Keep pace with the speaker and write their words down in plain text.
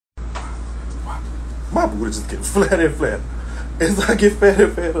my booty just getting fatter and fatter. As I get fatter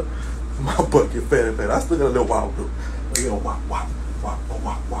and fatter, my butt get fatter and fatter. I still got a little wild though. You know, wow, wow, wow, wow,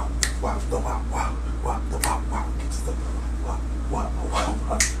 wow, wow, wow, wow, wow, wow, wow, wow, get your stuff. Wow, wow, wow,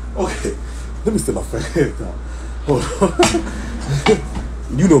 wow. Okay, let me sit my fat head down. Hold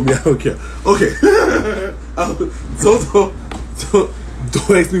on. You know me, I don't care. Okay. So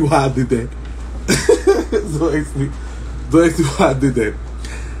don't ask me why I did that. Don't ask me why I did that.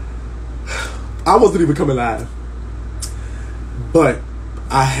 I wasn't even coming live. But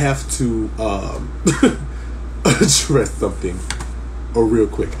I have to address something real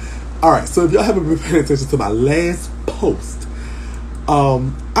quick. Alright, so if y'all haven't been paying attention to my last post,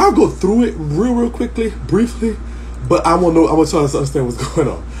 I'll go through it real quickly, briefly, but I want y'all to understand what's going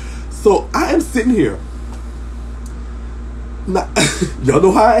on. So I am sitting here. Now, y'all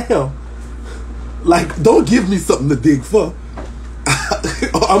know how I am. Like, don't give me something to dig for.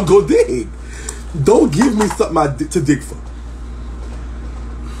 I'm gonna dig. Don't give me something to dig for.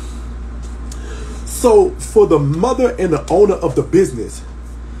 So for the mother and the owner of the business,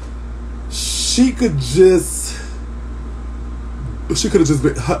 she could have just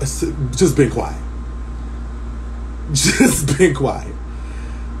been quiet. Just been quiet.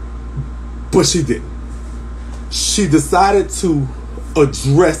 But she didn't. She decided to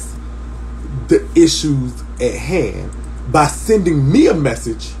address the issues at hand by sending me a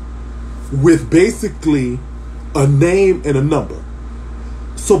message with basically a name and a number.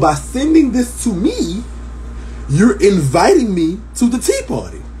 So by sending this to me, you're inviting me to the tea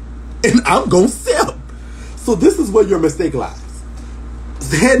party. And I'm going to sell. So this is where your mistake lies.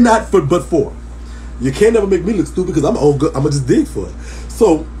 Had not but for. You can't never make me look stupid because I'm going to just dig for it.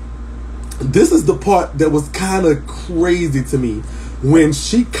 So this is the part that was kind of crazy to me when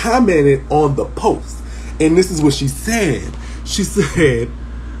she commented on the post. And this is what she said. She said,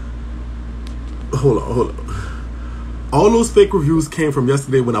 hold on. All those fake reviews came from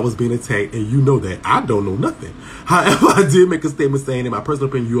yesterday when I was being attacked, and you know that. I don't know nothing. However, I did make a statement saying, in my personal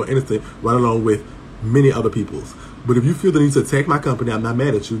opinion, you are innocent, right along with many other people's. But if you feel the need to attack my company, I'm not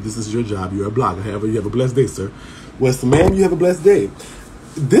mad at you. This is your job. You're a blogger. However, you have a blessed day, sir. Well, so, ma'am, you have a blessed day.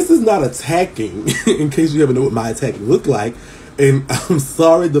 This is not attacking, in case you ever know what my attacking looked like. And I'm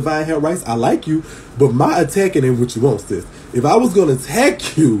sorry, Divine Hair Rights, I like you, but my attacking ain't what you want, sis. If I was going to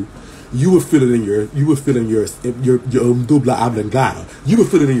attack you, you would feel it in your medulla oblongata. You would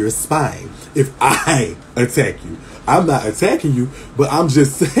feel it in your spine if I attack you. I'm not attacking you, but I'm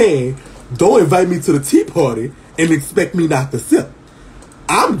just saying, don't invite me to the tea party and expect me not to sip.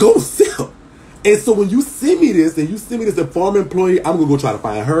 I'm going to sip. And so when you send me this, and you send me this informed employee, I'm going to go try to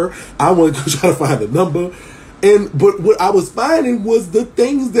find her. I want to go try to find the number. But what I was finding was the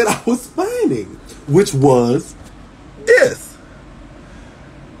things that I was finding, which was this.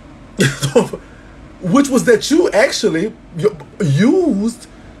 Which was that you actually used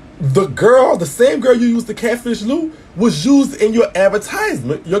the same girl you used the Catfish Lou was used in your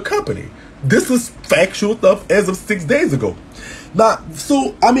advertisement, your company. This is factual stuff as of 6 days ago. Now,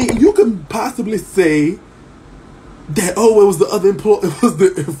 so, I mean, you can possibly say that, oh, it was the other employee, it was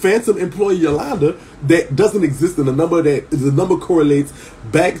the phantom employee Yolanda that doesn't exist in the number, that the number correlates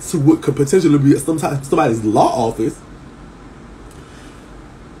back to what could potentially be somebody's law office.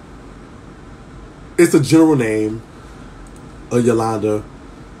 It's a general name, a Yolanda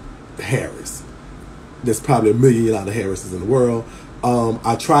Harris. There's probably a million Yolanda Harrises in the world.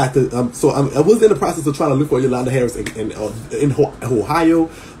 I tried to, I was in the process of trying to look for Yolanda Harris in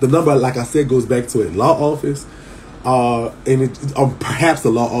Ohio. The number, like I said, goes back to a law office, and perhaps a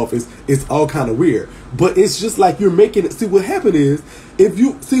law office. It's all kind of weird, but it's just like you're making it. See, what happened is, if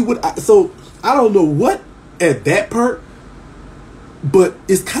you see so I don't know what at that part, but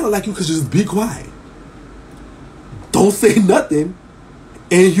it's kind of like you could just be quiet. Don't say nothing,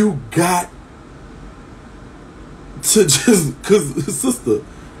 and you got to just, because, sister,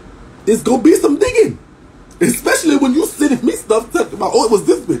 it's gonna be some digging, especially when you sending me stuff talking about, oh, it was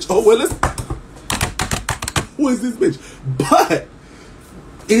this bitch. Oh, well, who is this bitch? But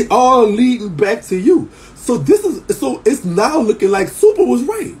it all leading back to you. So it's now looking like Supa was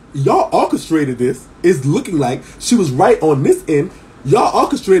right. Y'all orchestrated this. It's looking like she was right on this end. Y'all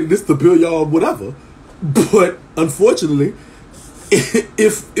orchestrated this to build y'all whatever. But unfortunately,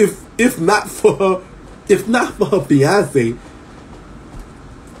 if not for her fiance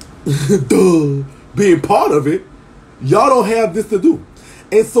being part of it, y'all don't have this to do.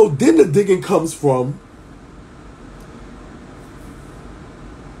 And so then the digging comes from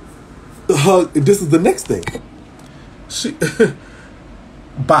her. This is the next thing.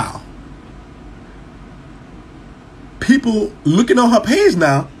 Bow. People looking on her page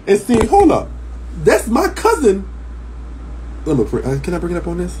now and saying, hold up, That's my cousin. Let me can I bring it up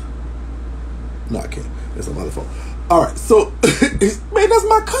on this? No, I can't. It's on my other phone. All right, so man, that's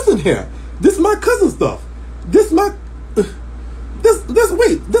my cousin here. This is my cousin stuff. This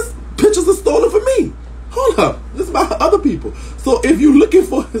pictures are stolen for me. Hold up, this is my other people. So if you're looking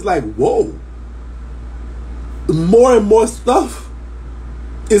for, it's like, whoa, more and more stuff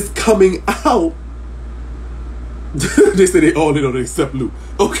is coming out. They say they all know except Lou.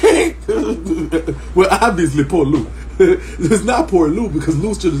 Okay, well, obviously poor Lou. It's not poor Lou, because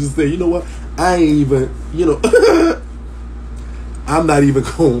Lou should have just said, you know what, I ain't even, I'm not even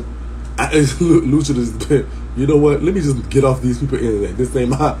going. Lou should have just been, you know what, let me just get off these people's internet. This ain't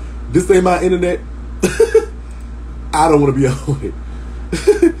my internet. I don't want to be on it.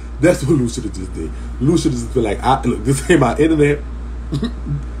 That's what Lou should have just did. Lou should have just been like, look, this ain't my internet.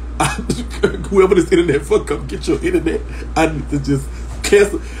 Whoever this internet for, come get your internet. I need to just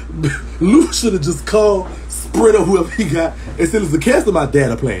cancel. Lou should have just called Sprint or whoever he got and said, listen, cancel my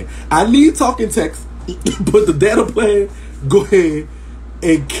data plan. I need talking text, but the data plan, go ahead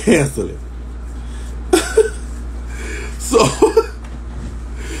and cancel it.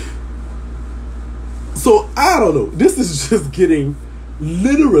 So I don't know. This is just getting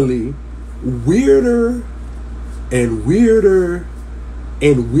literally weirder and weirder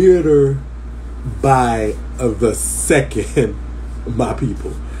and weirder by the second, my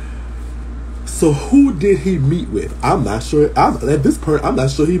people. So who did he meet with? I'm not sure. At this point, I'm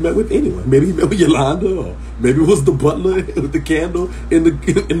not sure he met with anyone. Maybe he met with Yolanda, or maybe it was the butler with the candle in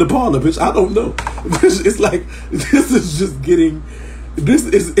the parlor, bitch. I don't know. It's like, this is just getting.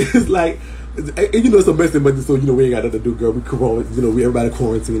 It's like, it's a messy Monday, so we ain't got nothing to do, girl. We corona, we everybody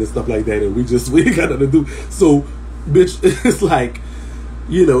quarantine and stuff like that, and we ain't got nothing to do. So, bitch, it's like,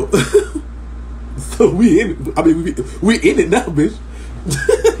 so we in it now, bitch.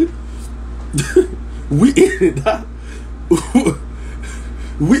 We in it now.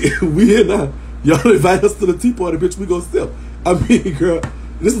 we in now. Y'all invite us to the tea party, bitch. We gonna sip. I mean, girl,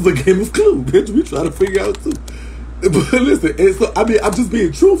 this is a game of Clue, bitch. We trying to figure out too. But listen, and so I'm just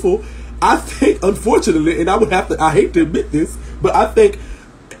being truthful. I think, unfortunately, and I hate to admit this, but I think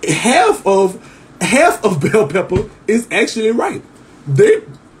half of Bell Pepper is actually right. They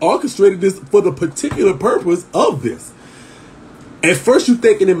orchestrated this for the particular purpose of this. At first, you're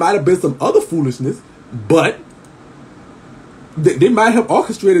thinking it might have been some other foolishness, but they might have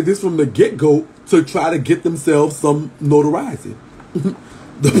orchestrated this from the get-go to try to get themselves some notoriety. The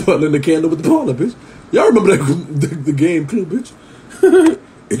butler and the candle with the parlor, bitch. Y'all remember the game Clue, bitch?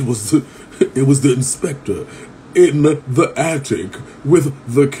 It was the inspector in the attic with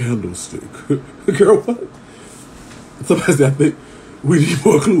the candlestick. Girl, what? Somebody said, I think we need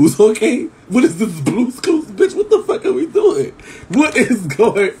more clues. Okay, what is this, Blue's Clues, bitch? What the fuck are we doing? What is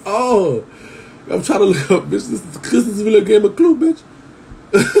going on? I'm trying to look up, bitch. This is really a game of Clue, bitch.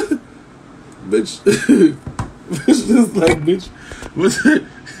 Bitch, bitch, just like, bitch. What's it?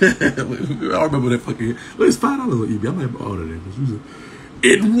 I remember that fucking. Well, it's $5 on eBay. I might order that.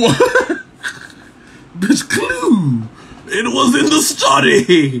 It was, bitch, Clue. It was in the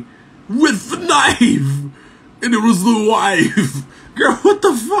study with the knife, and it was the wife. Girl, what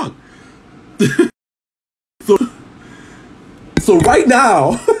the fuck? So right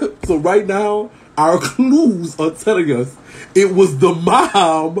now, our clues are telling us it was the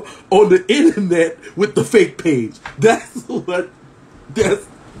mom on the internet with the fake page. That's what. That's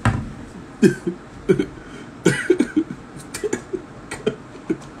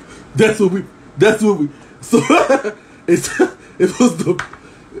what we. So it was the.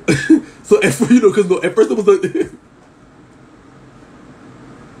 So at first, because at first it was the.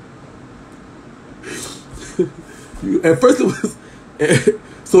 At first it was.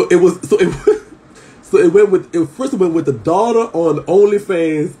 It went with the daughter on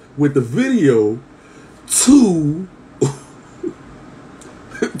OnlyFans with the video to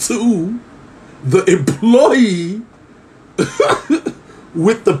the employee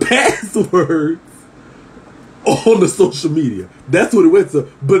with the passwords on the social media. That's what it went to.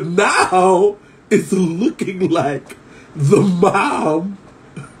 But now it's looking like the mom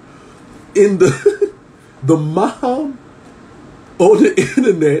in the mom on the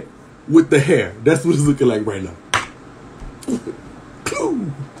internet with the hair. That's what it's looking like right now.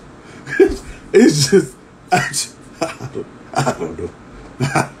 It's just, I don't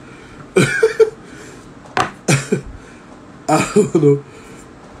know.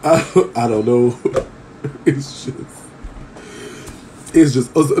 I don't know. It's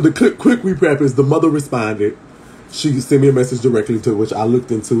just the quick recap is the mother responded. She sent me a message directly to which I looked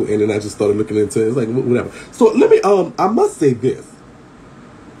into, and then I just started looking into it. It's like, whatever. So let me, I must say this.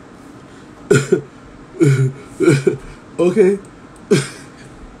 Okay.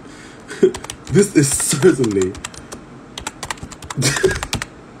 This is certainly.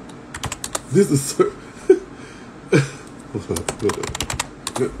 This is.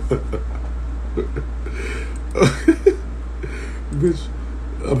 Bitch,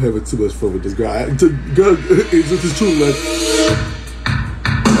 I'm having too much fun with this guy. Girl, it's just true. Like.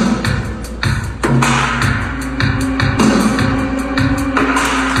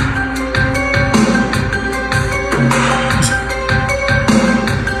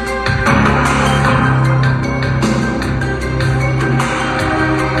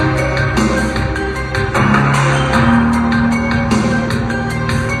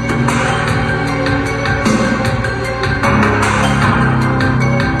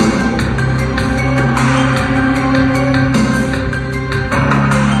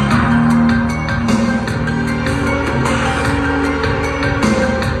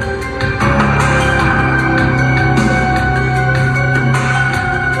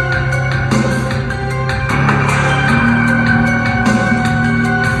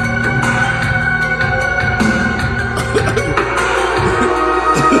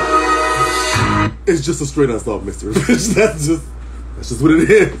 It's just a straight unsolved mystery. That's just what it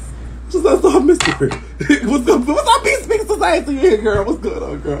is. It's just unsolved mystery. What's up, Peace Speak Society here, girl? What's going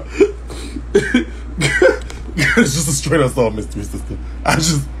on, girl? It's just a straight unsolved mystery, sister. It's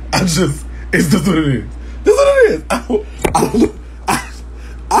just what it is. This is what it is. I don't know.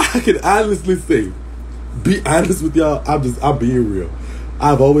 I can honestly say, be honest with y'all. I'm being real.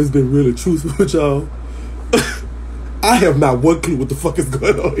 I've always been really truthful with y'all. I have not one clue what the fuck is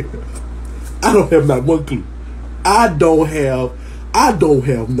going on here. I don't have not one clue. I don't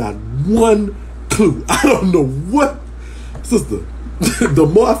have not one clue. I don't know what. Sister, the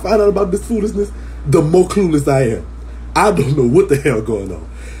more I find out about this foolishness, the more clueless I am. I don't know what the hell going on.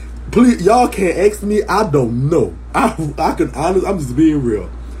 Please, y'all can't ask me. I don't know. I can honestly, I'm just being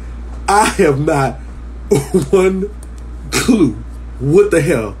real. I have not one clue what the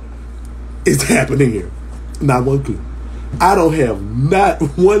hell is happening here. Not one clue. I don't have not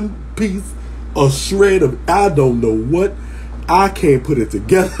one piece or shred of, I don't know what. I can't put it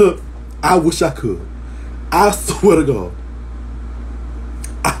together. I wish I could. I swear to God.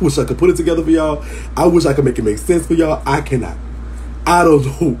 I wish I could put it together for y'all. I wish I could make it make sense for y'all. I cannot. I don't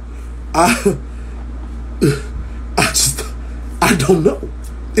know. I don't know.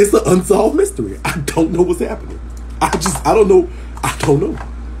 It's an unsolved mystery. I don't know what's happening. I don't know. I don't know.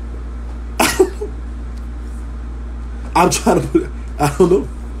 I'm trying to put it, I don't know.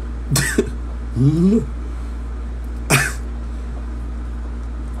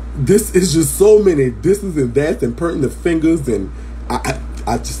 This is just so many thises and that's and pointing the fingers, and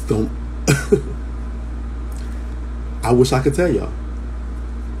I just don't. I wish I could tell y'all.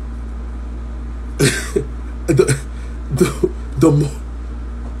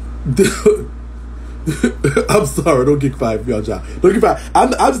 I'm sorry, don't get fired for y'all, job. Don't get fired.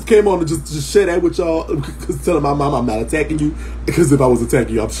 I just came on to just share that with y'all, telling my mom I'm not attacking you, because if I was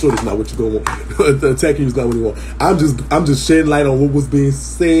attacking you, I'm sure that's not what you're going to want. Attacking you is not what you want. I'm just shedding light on what was being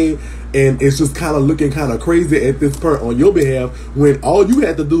said, and it's just kind of looking kind of crazy at this point on your behalf, when all you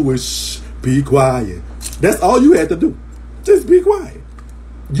had to do was shh, be quiet. That's all you had to do. Just be quiet.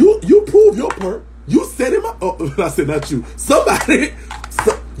 You prove your part. You set him up. Oh, I said not you. Somebody.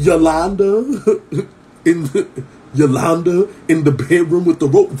 Yolanda in the bedroom with the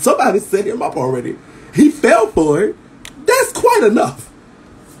rope. Somebody set him up already. He fell for it. That's quite enough.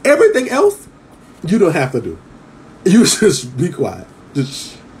 Everything else, you don't have to do. You just be quiet.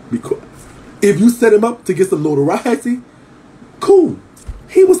 Just be quiet. If you set him up to get some notoriety, cool.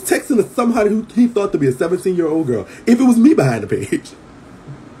 He was texting to somebody who he thought to be a 17-year-old girl. If it was me behind the page,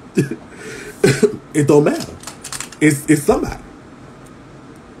 it don't matter. It's somebody.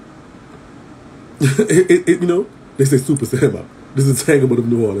 You know, they say Supa set him up. This is Entanglement of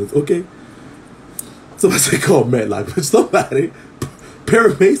New Orleans, okay? Somebody say call Matlock, but somebody,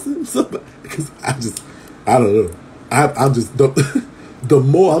 Perry Mason, somebody, because I don't know. I'm just, the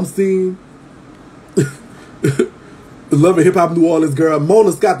more I'm seeing Love and Hip Hop New Orleans, girl,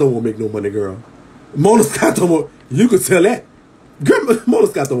 Mona Scott don't want to make no money, girl. Mona Scott don't want, you could tell that. Girl, Mona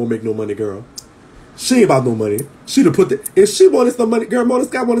Scott don't want to make no money, girl. She ain't about no money. She'd have put that. If she wanted some money, girl, Mona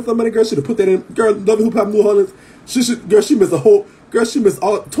Scott wanted some money, girl, she'd have put that in. Girl, Love and Hip Hop New Orleans. She missed a whole. Girl, she missed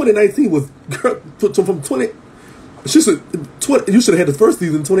all. 2019 was girl from 20. You should have had the first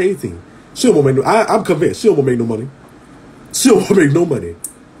season in 2018. She don't want to make no. I'm convinced she don't want to make no money. She don't want to make no money.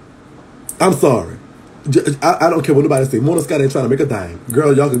 I'm sorry. I don't care what nobody say. Mona Scott ain't trying to make a dime.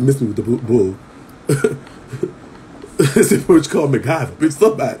 Girl, y'all can miss me with the bull. This is what you call MacGyver, bitch.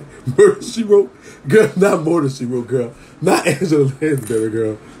 Somebody. Murder, She Wrote. Girl, not Murder, She Wrote, girl. Not Angela Lansbury,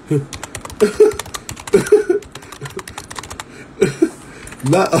 girl.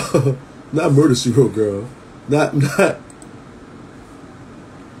 Not Murder, She Wrote, girl. Not girl,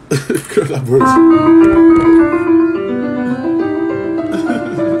 not Murder, She Wrote.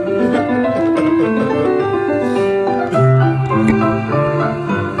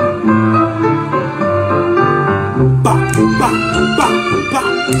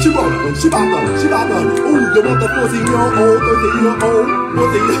 She wrote it. She about to. Ooh, you want the 14-year-old, 13-year-old,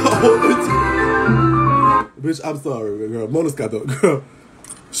 14-year-old. Bitch, I'm sorry, girl. Mona Scott, though, girl.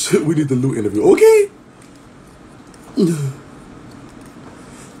 Shit, we need the Lou interview, okay?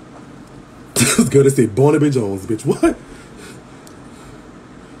 This girl, they say Barnaby Jones, bitch. What?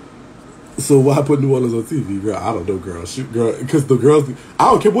 So why put New Orleans on TV, girl? I don't know, girl. Shoot, girl, because the girls, I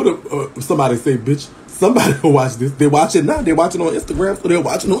don't care what somebody say, bitch. Somebody will watch this. They watch it now. They watch it on Instagram, so they're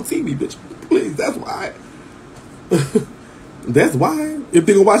watching on TV, bitch. Please, that's why. That's why. If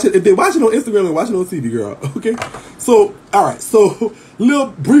they watch it on Instagram, they're watching on TV, girl. Okay. So, all right. So, little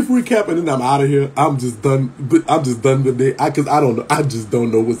brief recap, and then I'm out of here. I'm just done. I'm just done with it. Cause I don't know. I just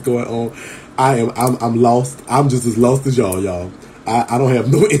don't know what's going on. I'm lost. I'm just as lost as y'all. I don't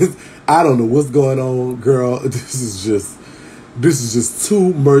have no. I don't know what's going on, girl. This is just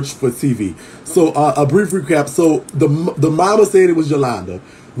too much for TV. So a brief recap. So the mama said it was Yolanda.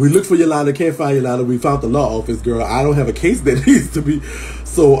 We looked for Yolanda, can't find Yolanda. We found the law office, girl. I don't have a case that needs to be.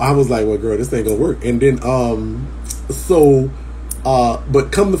 So I was like, well, girl, this ain't gonna work. And then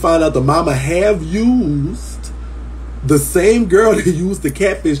but come to find out, the mama have used the same girl that used the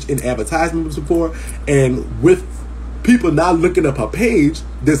Catfish in advertisements before, and with people now looking up her page,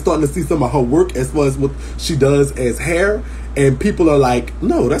 they're starting to see some of her work as far as what she does as hair. And people are like,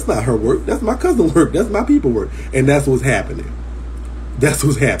 no, that's not her work. That's my cousin work. That's my people work. And that's what's happening. That's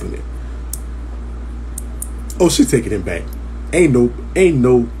what's happening. Oh, she's taking him back. Ain't no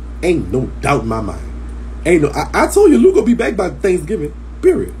doubt in my mind. I told you Luke will be back by Thanksgiving.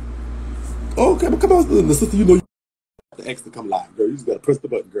 Period. Okay, but come on, the sister, you know you have the X to come live, girl. You just gotta press the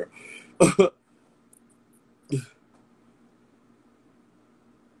button, girl.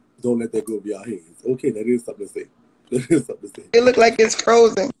 Don't let that go over your hands. Okay, that is something to say. It look like it's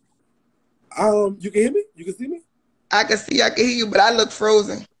frozen. You can hear me? You can see me? I can see, I can hear you, but I look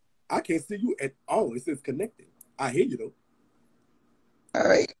frozen. I can't see you at all. It says connected. I hear you though. All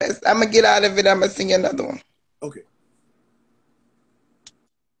right, I'm gonna get out of it. I'm gonna sing another one. Okay.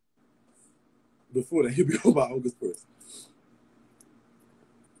 Before that, he'll be on by August 1st.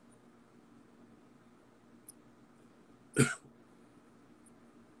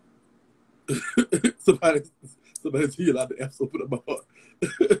 Somebody tell you a lot of F's open up my heart.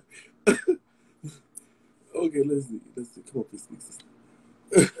 Okay, let's see. Come on, please, sister.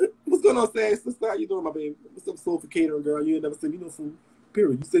 What's going on, Sam? Sister, how you doing, my baby? What's up, soul for catering, girl? You ain't never seen me no food.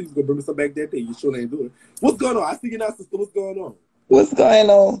 Period. You said you was gonna bring me some back that day. You sure ain't doing it. What's going on? I see you now, sister. What's going on? What's going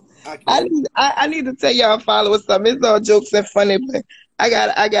on? I need to tell y'all followers something. It's all jokes and funny, but I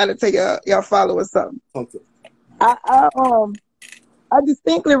gotta tell y'all followers something. I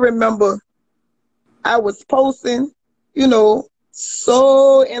distinctly remember I was posting,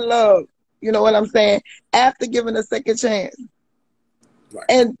 so in love, you know what I'm saying, after giving a second chance. Right.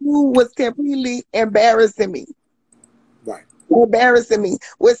 And dude was completely embarrassing me. Right. Embarrassing me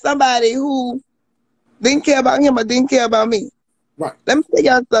with somebody who didn't care about him or didn't care about me. Right. Let me tell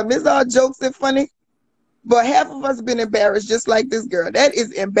y'all something. It's all jokes and funny, but half of us been embarrassed just like this girl. That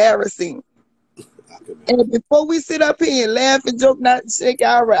is embarrassing. And before we sit up here and laugh and joke, not shake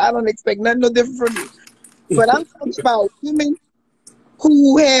our right, I don't expect nothing no different from you. But I'm talking about women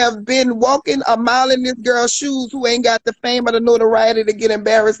who have been walking a mile in this girl's shoes, who ain't got the fame or the notoriety to get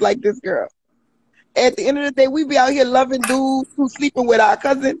embarrassed like this girl. At the end of the day, we be out here loving dudes who sleeping with our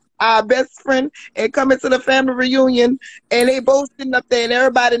cousin, our best friend, and coming to the family reunion, and they both sitting up there and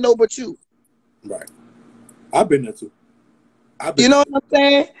everybody know but you. Right. I've been there too. You know what I'm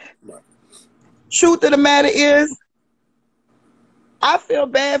saying? Right. Truth of the matter is, I feel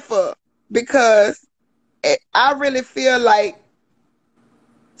bad for her because I really feel like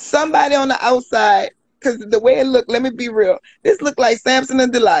somebody on the outside, because the way it looked, let me be real, this looked like Samson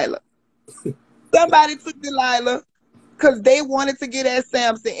and Delilah. Somebody took Delilah because they wanted to get at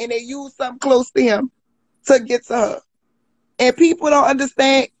Samson, and they used something close to him to get to her. And people don't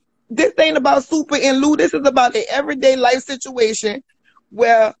understand, this ain't about Supa and Lou. This is about the everyday life situation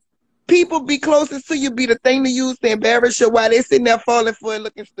where people be closest to you be the thing to use to embarrass you while they sitting there falling for it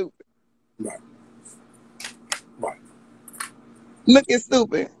looking stupid. Right. Right. Looking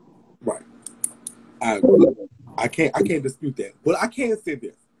stupid. Right. I agree. I can't dispute that. But I can say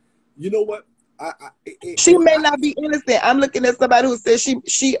this. You know what? She may not be innocent. I'm looking at somebody who says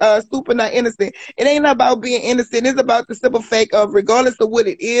she super not innocent. It ain't about being innocent. It's about the simple fact of, regardless of what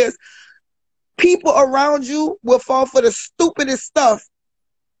it is, people around you will fall for the stupidest stuff.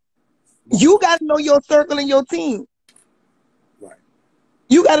 You got to know your circle and your team. Right.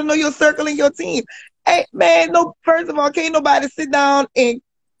 You got to know your circle and your team. Hey, man, no. First of all, can't nobody sit down and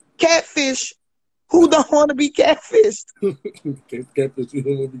catfish who don't want to be catfished. Catfish, you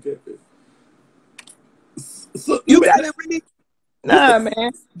don't want to be catfished. So, you got to really,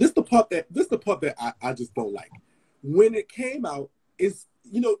 man. This the part that I just don't like. When it came out, it's,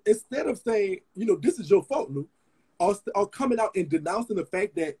 you know, instead of saying, you know, this is your fault, Lou, or coming out and denouncing the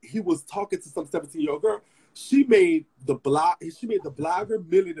fact that he was talking to some 17-year-old girl, she made the blogger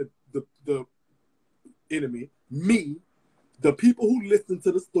Millie the enemy, me, the people who listened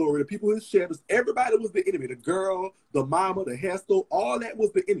to the story, the people who shared this, everybody was the enemy. The girl, the mama, the hair store, all that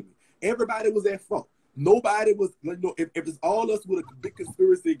was the enemy. Everybody was at fault. Nobody was, you know, if it's all us with a big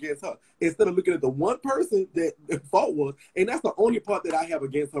conspiracy against her, instead of looking at the one person that the fault was, and that's the only part that I have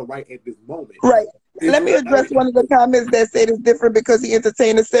against her right at this moment. Right. Let me address one of the comments that said it's different because he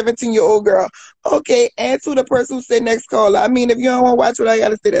entertained a 17-year-old girl. Okay, and to the person who said next caller. I mean, if you don't want to watch what I got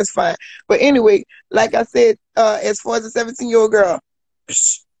to say, that's fine. But anyway, like I said, as far as the 17-year-old girl,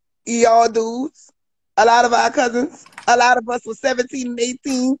 y'all dudes, a lot of our cousins, a lot of us were 17 and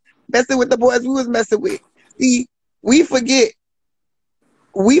 18, messing with the boys we was messing with. See, we forget.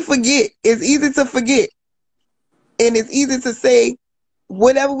 It's easy to forget. And it's easy to say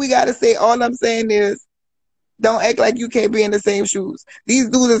whatever we got to say. All I'm saying is, don't act like you can't be in the same shoes. These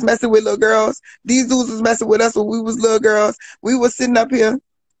dudes is messing with little girls. These dudes was messing with us when we was little girls. We was sitting up here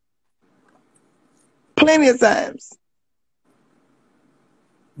plenty of times.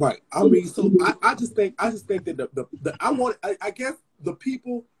 Right. I mean, so I just think that I guess the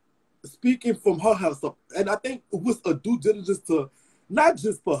people speaking from her house, and I think it was a due diligence to not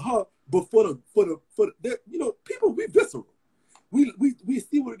just for her, but for the you know, people, we visceral. We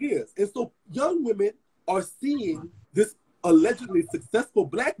see what it is. And so young women are seeing this allegedly successful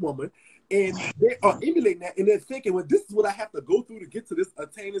black woman, and they are emulating that, and they're thinking, well, this is what I have to go through to get to this,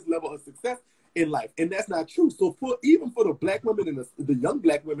 attain this level of success in life. And that's not true. So even for the black women and the young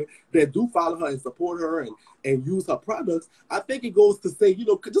black women that do follow her and support her and use her products, I think it goes to say, you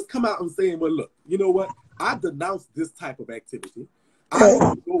know, just come out and saying, well, look, you know what? I denounce this type of activity.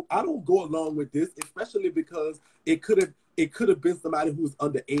 I don't go along with this, especially because it could have been somebody who's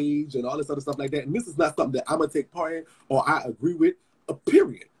underage and all this other stuff like that. And this is not something that I'm gonna take part in or I agree with.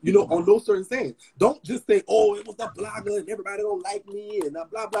 Period. You know, on those certain things. Don't just say, oh, it was a blogger and everybody don't like me and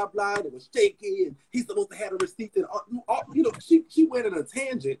blah blah blah. And it was shaky and he's supposed to have a receipt. And you know, she went on a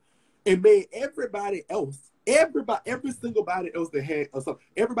tangent and made everybody else, every single body else that had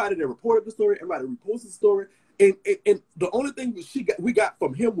everybody that reported the story, everybody reposted the story. And the only thing that we got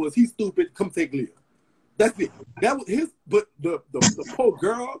from him was, he's stupid, come take Leah. That's it. That was his. But the poor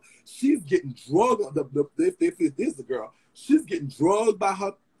girl, she's getting drugged. If this is the girl, she's getting drugged by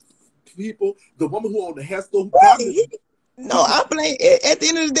her people. The woman who owned the hair store. No, I blame. At the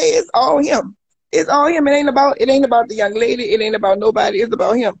end of the day, it's all him. It's all him. It ain't about the young lady. It ain't about nobody. It's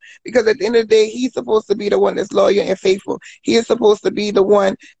about him. Because at the end of the day, he's supposed to be the one that's loyal and faithful. He is supposed to be the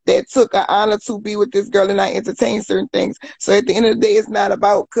one that took an honor to be with this girl and not entertain certain things. So at the end of the day, it's not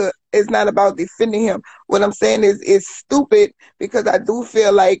about defending him. What I'm saying is, it's stupid, because I do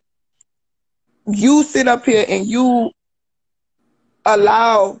feel like you sit up here and you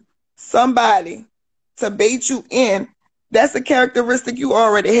allow somebody to bait you in. That's a characteristic you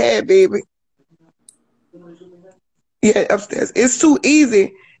already had, baby. Yeah, upstairs. It's too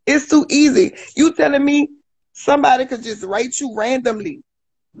easy. It's too easy. You telling me somebody could just write you randomly?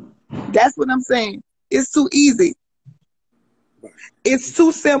 That's what I'm saying. It's too easy. It's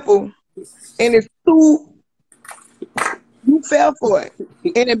too simple. And it's too... You fell for it.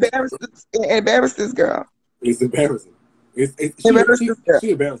 And embarrassed this girl. It's embarrassing. She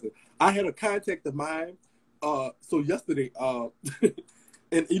embarrassing. I had a contact of mine. So yesterday,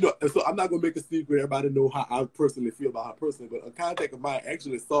 and you know, so I'm not gonna make a secret. Everybody know how I personally feel about her personally, but a contact of mine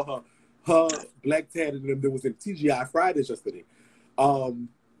actually saw her black tat and them that was in TGI Fridays yesterday. And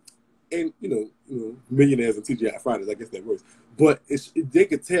you know, millionaires and TGI Fridays, I guess that works. But they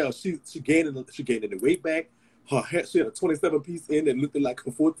could tell she gained the weight back. Her hair, she had a 27-piece in that looked like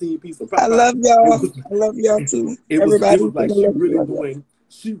a 14-piece. I love y'all. I love y'all too. It was like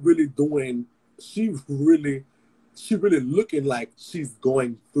she really looking like she's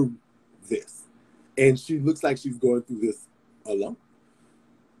going through this, and she looks like she's going through this alone.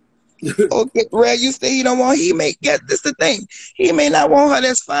 Okay, well, you say he don't want, he may get this the thing. He may not want her,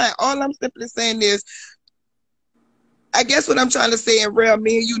 that's fine. All I'm simply saying is, I guess what I'm trying to say in real,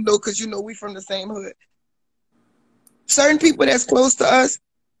 me and you know, because you know we from the same hood. Certain people that's close to us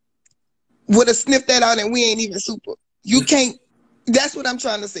would have sniffed that out and we ain't even super. You can't, that's what I'm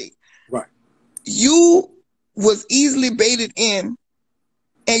trying to say. Right. You was easily baited in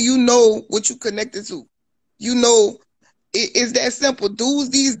and you know what you connected to. You know, it's that simple. Dudes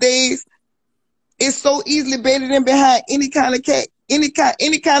these days, it's so easily baited in behind any kind of cat, any kind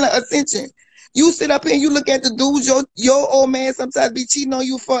of attention. You sit up here and you look at the dudes your old man sometimes be cheating on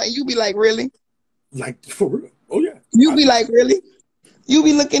you for, and you be like, really? Like, for real. Oh, yeah. You be like, really? You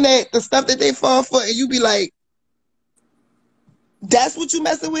be looking at the stuff that they fall for, and you be like, that's what you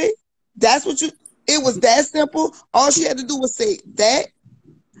messing with? That's what you, it was that simple? All she had to do was say that?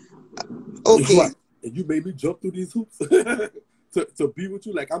 Okay. Right. And you made me jump through these hoops to be with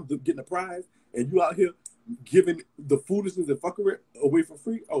you. Like, I'm getting a prize, and you out here giving the foolishness and fuckery away for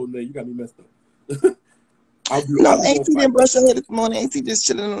free. Oh, man, you got me messed up. No, Auntie didn't brush her hair this morning. Auntie just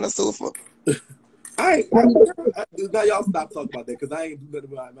chilling on the sofa. Now y'all stop talking about that because I ain't do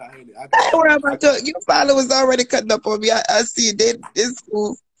nothing about my hand. I ain't worried about your followers already cutting up on me. I see it. It's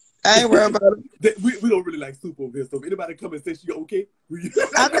cool. I ain't worried about it. We don't really like Supa over here. So if anybody come and say she okay,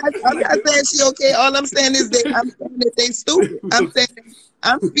 I'm not saying she okay. All I'm saying is that I'm saying that they stupid. I'm saying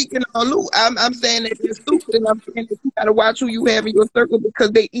I'm speaking on Lou. I'm saying that they're stupid, and I'm saying that you gotta watch who you have in your circle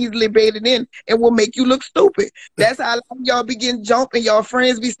because they easily baited in and will make you look stupid. That's how a lot of y'all be getting jumped and y'all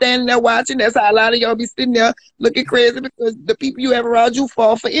friends be standing there watching. That's how a lot of y'all be sitting there looking crazy because the people you have around you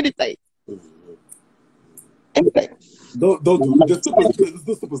fall for anything. Anything. Don't do it.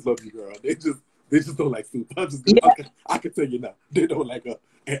 The Supas love you, girl. They just don't like Supa. I can tell you now. They don't like her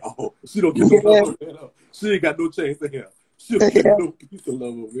at all. She don't get no love at all. She ain't got no chance to him. She don't get no piece of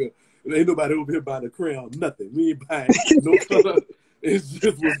love over here. There ain't nobody over here buying a crown. Nothing. We ain't buying no color. It's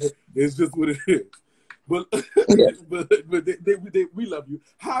just what it is. But we love you.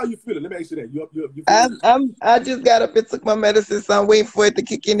 How are you feeling? Let me ask you that. You I just got up and took my medicine, so I'm waiting for it to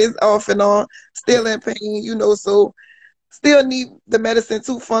kick in. It's off and on. Still in pain, so still need the medicine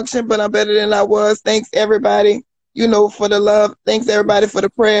to function, but I'm better than I was. Thanks everybody, for the love. Thanks everybody for the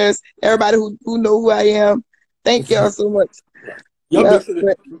prayers. Everybody who know who I am. Thank y'all so much.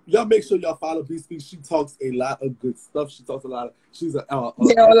 Y'all make sure y'all follow B Speak. She talks a lot of good stuff. She talks a lot of. She's a.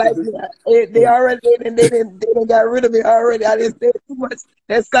 They don't like me. They already they didn't got rid of me already. I didn't say too much.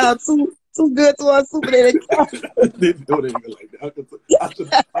 That sounds too good to us. Super. They didn't like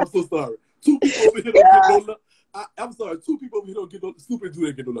that. I'm so sorry. Two people over here don't get no love. I'm sorry. Two people over here don't get no Super. Do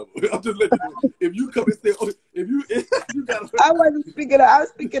they get no love? I'm just letting you know. If you come and say, if you got. I wasn't speaking. I was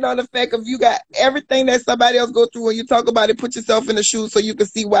speaking on the fact of you got everything that somebody else go through. When you talk about it, put yourself in the shoes so you can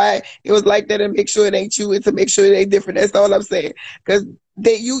see why it was like that and make sure it ain't you and to make sure it ain't different. That's all I'm saying. Because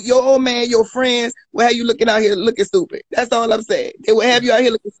your old man, your friends will have you looking out here looking stupid. That's all I'm saying. They will have you out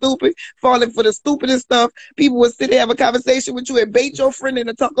here looking stupid, falling for the stupidest stuff. People will sit there, have a conversation with you and bait your friend in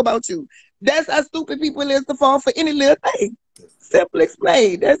to talk about you. That's how stupid people is to fall for any little thing. Simple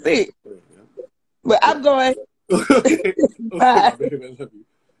explain. That's it. But I'm going. Okay. Bye. I love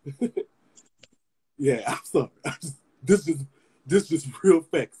you. Yeah, I'm sorry. This just real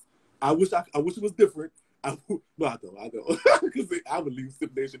facts. I wish it was different. I don't. Because I would leave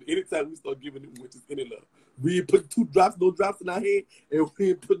Sip Nation anytime we start giving them witches any love. We ain't put no drops in our head, and we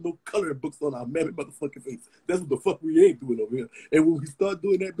ain't put no coloring books on our mammy motherfucking face. That's what the fuck we ain't doing over here. And when we start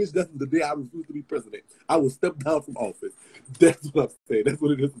doing that, bitch, that's the day I refuse to be president. I will step down from office. That's what I'm saying. That's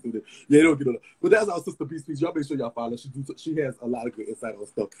what it is to do that. Yeah, they don't get no love. But that's our sister B Speaks. Y'all make sure y'all follow. She has a lot of good insight on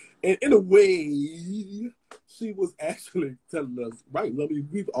stuff. And in a way, she was actually telling us, right, I mean,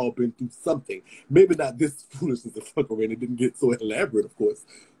 we've all been through something. Maybe not this foolishness of fuckery, and it didn't get so elaborate, of course.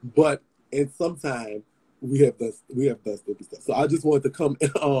 But in some time, we have done stupid stuff. So I just wanted to come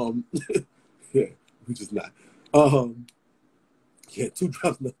and yeah, we just not. Yeah, 2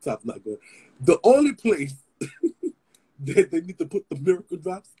 drops on the top, not good. The only place that they need to put the miracle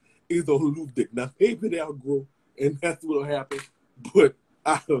drops is on Lou Dick. Now maybe they'll grow and that's what'll happen, but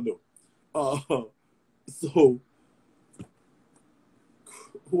I don't know. So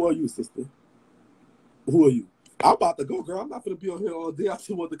who are you, sister? Who are you? I'm about to go, girl. I'm not gonna be on here all day. I just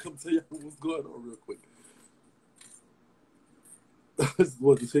wanted to come tell you what's going on real quick. I just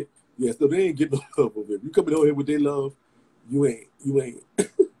wanted to say, yeah, so they ain't getting no love over here. You coming over here with their love, you ain't.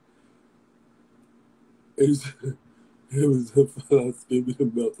 It was skin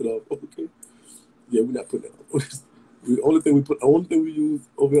being melted off. Okay. Yeah, we're not putting that on. The only thing we use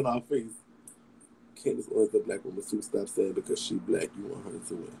over on our face Candace Owens, the black woman, too. Stop saying because she black, you want her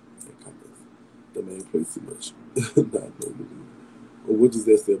to win. In comments. The man plays too much. Not no movie. But what does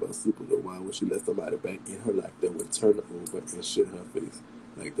that say about Supa, though? Why would she let somebody back in her life that would turn her over and shit her face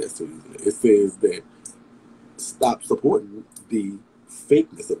like that so easily? It says that stop supporting the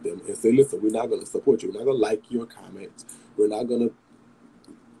fakeness of them and say, listen, we're not going to support you. We're not going to like your comments. We're going to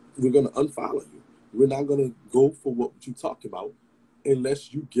unfollow you. We're not going to go for what you talk about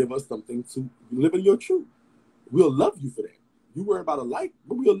unless you give us something to live in your truth. We'll love you for that. You worry about a like,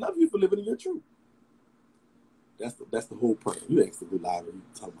 but we'll love you for living in your truth. That's the whole point. You asked to be live and you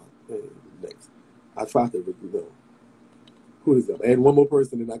talking about next. I tried to know. Who is that? And one more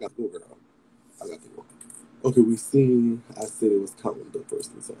person, and I got to go, girl. I got to go. Okay, we seen. I said it was counting the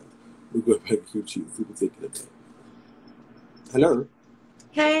first time. We go back to keep cheating. People taking it back. Hello.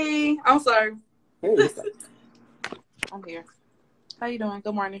 Hey, I'm sorry. Hey, what's up? I'm here. How you doing?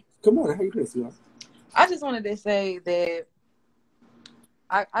 Good morning. Good morning. How you doing, sweetheart? I just wanted to say that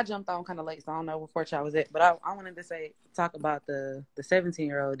I jumped on kind of late, so I don't know what porch I was at, but I wanted to talk about the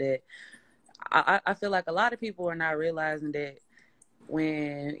 17-year-old that I feel like a lot of people are not realizing that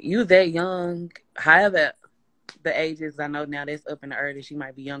when you that young, however the age is, I know now that's up in the air that she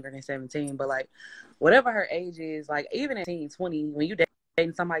might be younger than 17, but like whatever her age is, like even at 18, 20, when you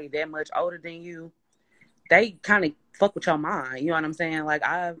dating somebody that much older than you, they kind of fuck with your mind. You know what I'm saying? Like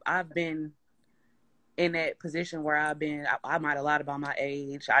I've been in that position where I might have lied about my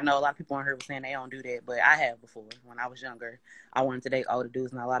age. I know a lot of people on here were saying they don't do that, but I have before. When I was younger, I wanted to date older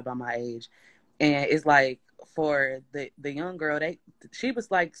dudes and I lied about my age. And it's like for the young girl, she was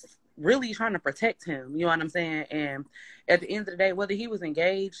like really trying to protect him. You know what I'm saying? And at the end of the day, whether he was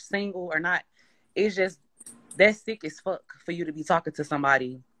engaged, single or not, it's just that's sick as fuck for you to be talking to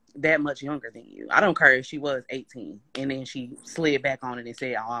somebody that much younger than you. I don't care if she was 18 and then she slid back on it and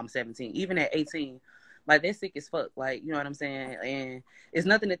said, oh, I'm 17. Even at 18, like that's sick as fuck. Like, you know what I'm saying? And it's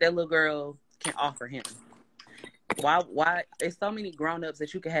nothing that little girl can offer him. Why? There's so many grown-ups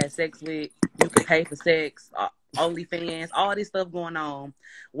that you could have sex with. You could pay for sex, OnlyFans, all this stuff going on.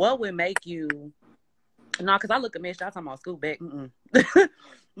 What would make you? No, because I look at Mitch, y'all talking about school back.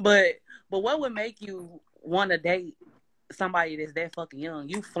 but what would make you want to date somebody that's that fucking young?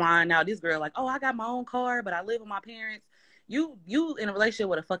 You flying out, this girl like, oh, I got my own car, but I live with my parents. You in a relationship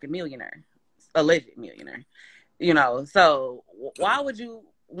with a fucking millionaire, alleged millionaire. You know, so why would you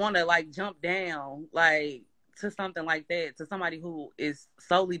want to like jump down like to something like that, to somebody who is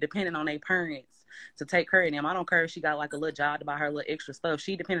solely dependent on their parents to take care of them? I don't care if she got like a little job to buy her little extra stuff.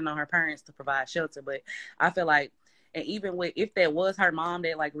 She depended on her parents to provide shelter. But I feel like, and even with, if that was her mom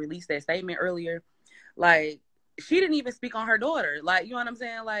that like released that statement earlier, like she didn't even speak on her daughter. Like, you know what I'm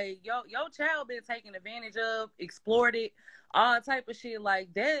saying? Like your child been taken advantage of, exploited, all type of shit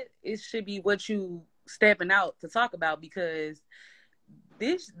like that. It should be what you stepping out to talk about, because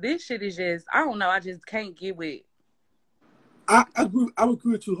this shit is just, I don't know, I just can't get with. I agree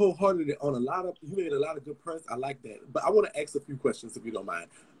with you wholeheartedly on a lot of, you made a lot of good points. I like that. But I want to ask a few questions if you don't mind.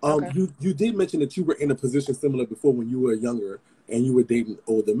 Okay. You did mention that you were in a position similar before when you were younger and you were dating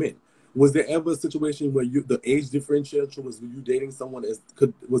older men. Was there ever a situation where the age differential was you dating someone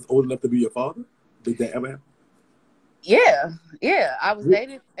was old enough to be your father? Did that ever happen? Yeah. I was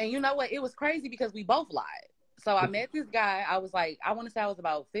dating, and you know what? It was crazy because we both lied. So I met this guy. I was like, I want to say I was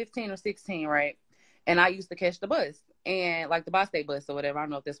about 15 or 16, right? And I used to catch the bus, and like the Bi-State bus or whatever. I don't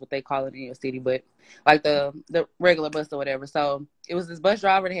know if that's what they call it in your city, but like the regular bus or whatever. So it was this bus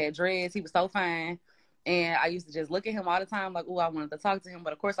driver that had dreads. He was so fine. And I used to just look at him all the time like, oh, I wanted to talk to him.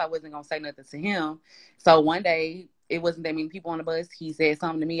 But of course, I wasn't going to say nothing to him. So one day, it wasn't that many people on the bus. He said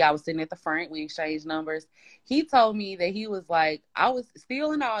something to me. I was sitting at the front. We exchanged numbers. He told me that he was like, I was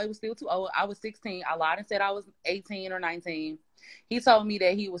still in all. It was still too old. I was 16. I lied and said I was 18 or 19. He told me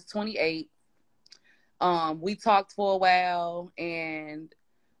that he was 28. We talked for a while, and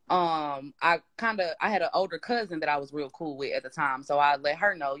I had an older cousin that I was real cool with at the time. So I let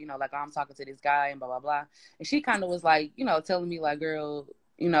her know, like, I'm talking to this guy and blah, blah, blah. And she kind of was like, telling me like, girl,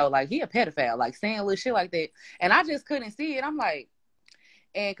 like he a pedophile, like saying little shit like that. And I just couldn't see it. I'm like,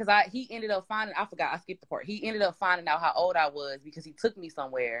 and cause he ended up I skipped the part. He ended up finding out how old I was because he took me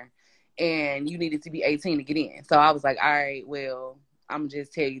somewhere and you needed to be 18 to get in. So I was like, all right, well, I'm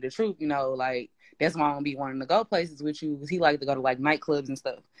just tell you the truth, like, that's why I don't be wanting to go places with you, because he liked to go to like nightclubs and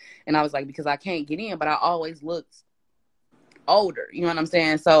stuff. And I was like, because I can't get in, but I always looked older. You know what I'm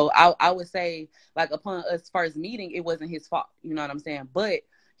saying? So I would say, like, upon us first meeting, it wasn't his fault. You know what I'm saying? But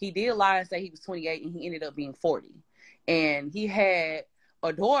he did lie and say he was 28 and he ended up being 40. And he had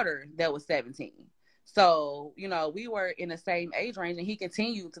a daughter that was 17. So, you know, we were in the same age range, and he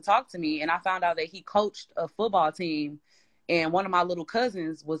continued to talk to me. And I found out that he coached a football team, and one of my little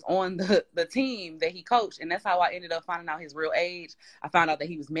cousins was on the team that he coached. And that's how I ended up finding out his real age. I found out that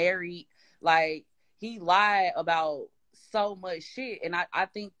he was married. Like, he lied about so much shit. And I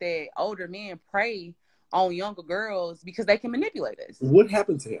think that older men prey on younger girls because they can manipulate us. What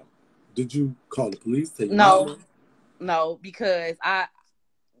happened to him? Did you call the police? No, because I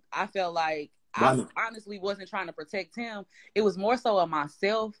felt like I honestly wasn't trying to protect him. It was more so of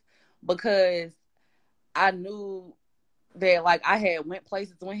myself, because I knew that, like, I had went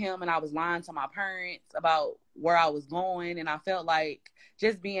places with him and I was lying to my parents about where I was going. And I felt like,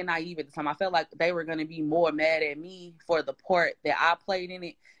 just being naive at the time, I felt like they were going to be more mad at me for the part that I played in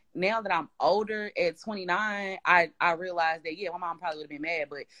it. Now that I'm older, at 29, I realized that, yeah, my mom probably would have been mad,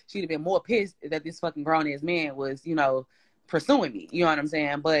 but she'd have been more pissed that this fucking grown-ass man was, you know, pursuing me. You know what I'm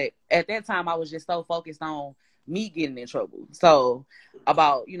saying? But at that time, I was just so focused on me getting in trouble. So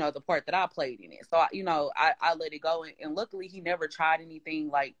about, you know, the part that I played in it. So, you know, I let it go. And luckily, he never tried anything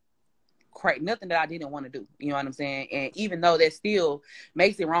like nothing that I didn't want to do. You know what I'm saying? And even though that still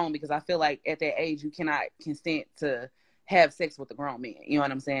makes it wrong, because I feel like at that age, you cannot consent to have sex with a grown man. You know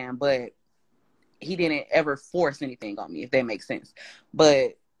what I'm saying? But he didn't ever force anything on me, if that makes sense.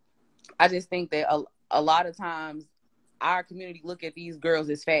 But I just think that a lot of times our community look at these girls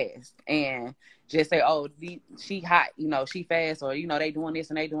as fast and just say, oh, she hot, you know, she fast, or, you know, they doing this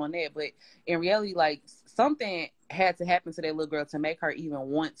and they doing that. But in reality, like, something had to happen to that little girl to make her even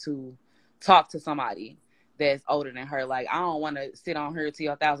want to talk to somebody that's older than her. Like, I don't want to sit on her to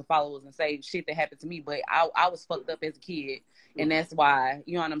your 1,000 followers and say shit that happened to me, but I was fucked up as a kid, and that's why,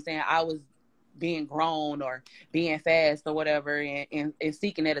 you know what I'm saying, I was being grown or being fast or whatever, and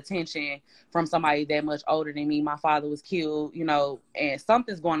seeking that attention from somebody that much older than me. My father was killed, you know, and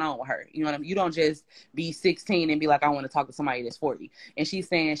something's going on with her. You know what I mean? You don't just be 16 and be like, I want to talk to somebody that's 40. And she's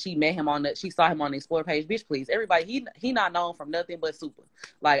saying she saw him on the Explore page. Bitch, please. Everybody, he not known from nothing but Supa.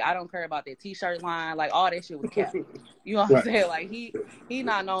 Like, I don't care about that t-shirt line. Like, all that shit was cap. You know what I'm saying? Like, he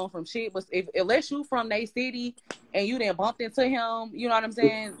not known from shit. But unless you from their city and you didn't bump into him, you know what I'm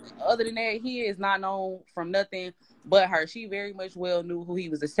saying? Other than that, he is not known from nothing but her. She very much well knew who he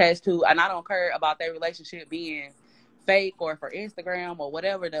was attached to, and I don't care about their relationship being fake or for Instagram or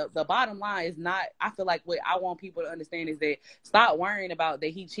whatever. The bottom line is not, I feel like what I want people to understand is that stop worrying about that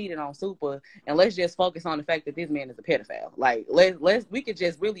he cheated on Supa, and let's just focus on the fact that this man is a pedophile. Like, we could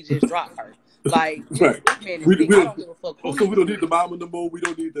just really just drop her. Like, right. This man is sick. I don't give a fuck. So we don't need the mama no more. We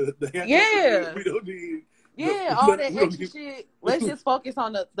don't need the yeah. We don't need. Yeah, all that extra shit. Let's just focus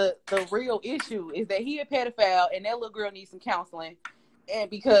on the real issue, is that he a pedophile and that little girl needs some counseling, and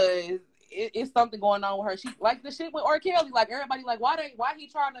because it's something going on with her. She, like the shit with R. Kelly, like, everybody like, why they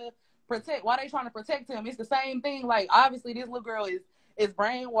trying to protect him? It's the same thing. Like, obviously this little girl is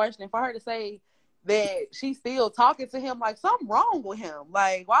brainwashed, and for her to say that she's still talking to him, like, something wrong with him.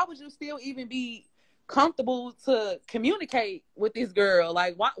 Like, why would you still even be comfortable to communicate with this girl?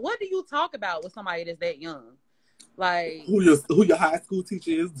 Like, what do you talk about with somebody that's that young? Like, who your high school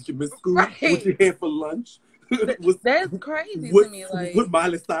teacher is? Did you miss school? Right. What you had for lunch? That's crazy to me. Like, what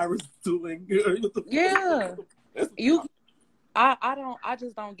Miley Cyrus doing? Yeah, I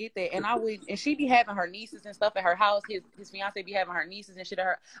just don't get that. And and she be having her nieces and stuff at her house. His fiance be having her nieces and shit at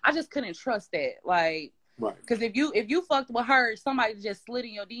her. I just couldn't trust that. Like, right. Because if you fucked with her, somebody just slid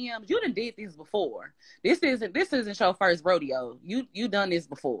in your DMs. You done did this before. This isn't your first rodeo. You done this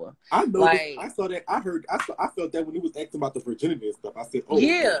before. I know. Like, I saw that. I felt that when he was asking about the virginity and stuff. I said, oh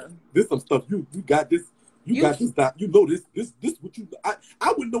yeah, this some stuff. You got this. You got this. You know this. What you. I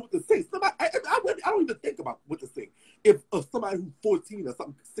wouldn't know what to say. Somebody. I don't even think about what to say. If somebody who's 14 or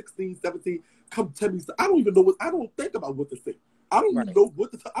something, 16, 17, come tell me, I don't even know what. I don't think about what to say. I don't even know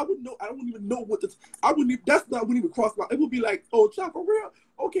what to. I wouldn't know. I don't even know what to. I wouldn't even. That's not. Wouldn't even cross my. It would be like, oh, child, for real.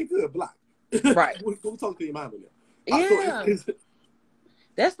 Okay, good. Block. Right. Go talk to your mom again. Yeah.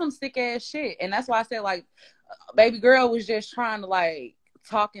 That's some sick ass shit, and that's why I said, like, baby girl was just trying to, like,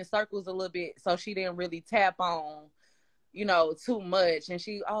 talk in circles a little bit, so she didn't really tap on, you know, too much. And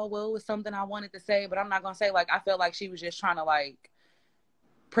she, oh, well, it was something I wanted to say, but I'm not gonna say. Like, I felt like she was just trying to, like,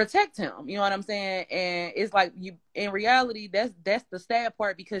 protect him. You know what I'm saying? And it's like, you, in reality, that's the sad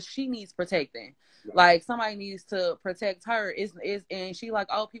part, because she needs protecting. Right. Like, somebody needs to protect her. And she like,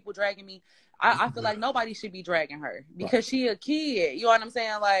 oh, people dragging me. I feel like nobody should be dragging her, because she a kid. You know what I'm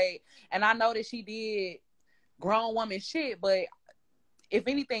saying? Like, and I know that she did grown woman shit, but if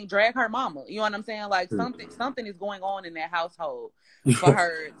anything, drag her mama. You know what I'm saying? Like, something is going on in that household for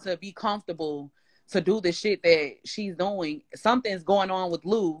her to be comfortable to do the shit that she's doing. Something's going on with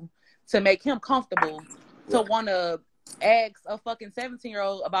Lou to make him comfortable to want to ask a fucking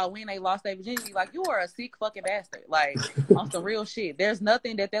 17-year-old about when they lost their virginity. Like, you are a sick fucking bastard. Like, on some real shit. There's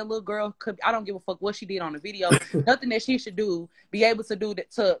nothing that little girl could, I don't give a fuck what she did on the video, nothing that she should be able to do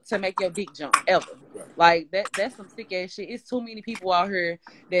to make your dick jump ever. Like, that's some sick ass shit. It's too many people out here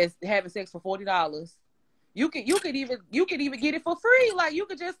that's having sex for $40. You could even get it for free. Like, you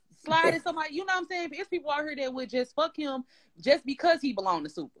could just slide in somebody, you know what I'm saying? It's people out here that would just fuck him just because he belonged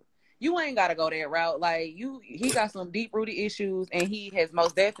to Supa. You ain't gotta go that route. Like, he got some deep rooted issues, and he has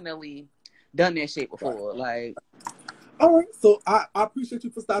most definitely done that shit before. Like, all right. So I appreciate you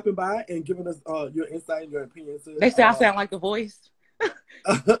for stopping by and giving us your insight and your opinions. They say I sound like the voice. No,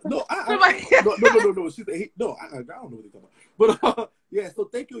 no. She's no. I don't know what you're talking about. But yeah. So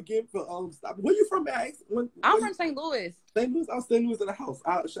thank you again for stopping. Where you from, Max? I'm from St. Louis. St. Louis. I'm St. Louis in the house.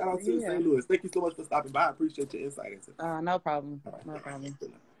 Shout out to St. Louis. Thank you so much for stopping by. I appreciate your insight into it. No problem. Right. No problem.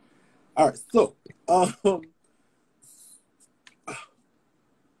 All right, so I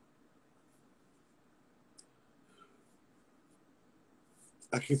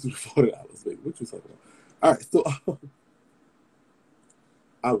can't do $40, baby. What you talking about? All right, so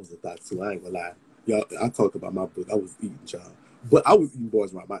I was a thought too. I ain't gonna lie, y'all. I talked about my book. I was eating child, but I was eating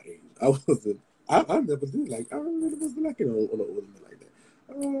boys around my age. I wasn't. I never did like. I really wasn't like on an older man like that.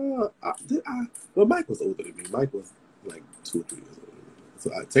 Did I? Well, Mike was older than me. Mike was like 2 or 3 years older than me.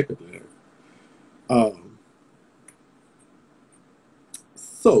 So I technically.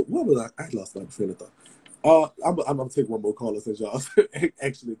 So what was I lost my train of thought. I'm gonna take one more caller since y'all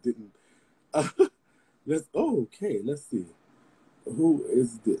actually didn't. Let's see. Who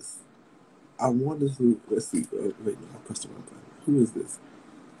is this? I wanted to. Let's see. Wait, no, I pressed the wrong button. Who is this?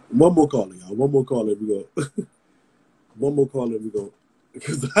 One more caller, y'all. One more caller. We go. One more caller. We go.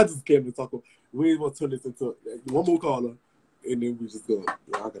 Because I just came to talk. We want to turn this into one more caller, and then we just go. I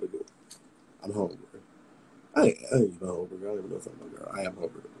gotta go. I'm hungry. I ain't even hungry. I don't even know something about girl. I am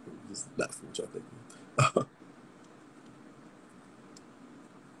hungry. Just not for what y'all thinking.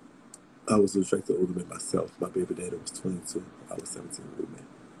 I was attracted to older men myself. My baby daddy was 22. I was 17 with me.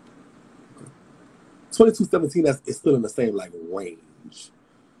 Okay. 22, 17, it's still in the same like range.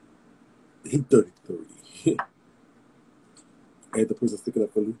 He 33. Ain't the person sticking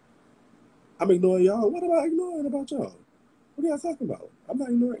up for you? I'm ignoring y'all. What am I ignoring about y'all? What are y'all talking about? I'm not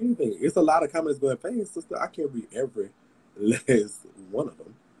ignoring anything. It's a lot of comments going, hey, sister, I can't read every last one of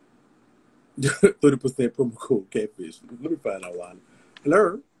them. 30% promo code Catfish. Let me find out why.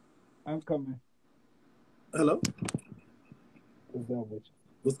 Hello? I'm coming. Hello? What's up with you?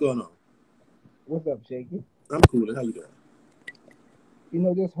 What's going on? What's up, Shakie? I'm cool. How you doing? You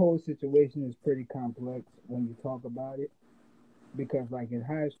know, this whole situation is pretty complex when you talk about it. Because, like, in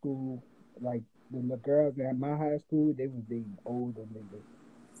high school, like, the girls at my high school, they was dating older niggas.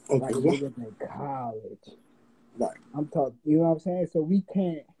 Okay. Like, they was in college. Right. I'm talking, you know what I'm saying? So we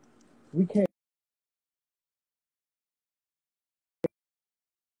can't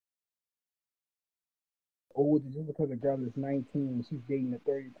older just because a girl is 19 and she's dating a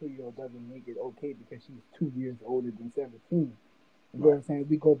 32-year-old doesn't make it okay because she's 2 years older than 17. You know what I'm saying?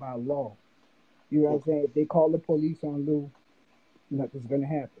 We go by law. You know what I'm saying? If they call the police on Lou, nothing's gonna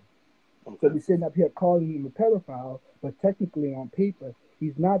happen. Okay. So we're sitting up here calling him a pedophile, but technically on paper,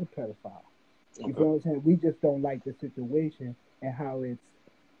 he's not a pedophile. You know what I'm saying? We just don't like the situation and how it's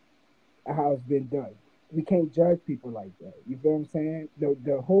been done. We can't judge people like that. You feel what I'm saying?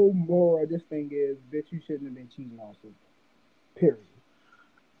 The whole moral of this thing is, bitch, you shouldn't have been cheating on Supa. Period.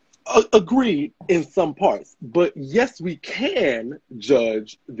 Agreed in some parts, but yes, we can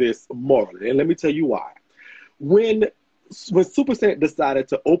judge this morally, and let me tell you why. When Supa decided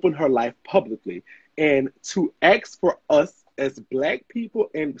to open her life publicly and to ask for us as Black people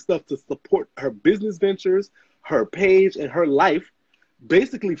and stuff to support her business ventures, her page, and her life,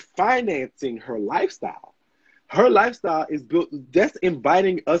 basically financing her lifestyle. Her lifestyle is built, that's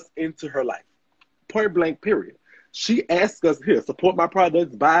inviting us into her life. Point blank, period. She asks us, here, support my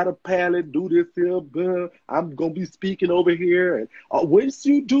products, buy the palette, do this here, blah, I'm going to be speaking over here. And once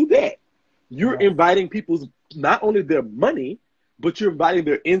you do that, you're inviting people's, not only their money, but you're inviting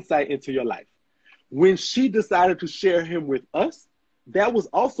their insight into your life. When she decided to share him with us, that was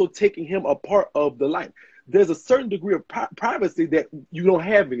also taking him a part of the life. There's a certain degree of privacy that you don't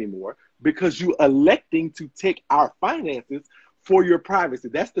have anymore because you're electing to take our finances for your privacy.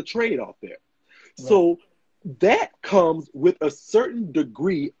 That's the trade-off there. Right. So that comes with a certain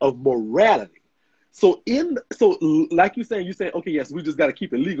degree of morality. So like you're saying, okay, yes, we just got to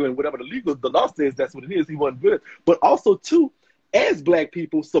keep it legal, and whatever the law says, that's what it is. He wasn't good. But also, too, as Black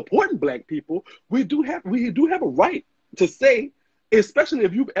people supporting Black people, we do have a right to say, especially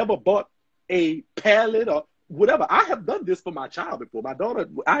if you've ever bought a pallet or whatever. I have done this for my child before. My daughter,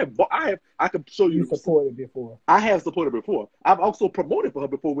 I can show you. You supported before. I have supported before. I've also promoted for her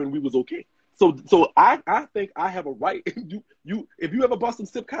before when we was okay. So I think I have a right. If you ever bought some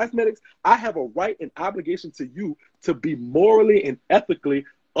Sip Cosmetics, I have a right and obligation to you to be morally and ethically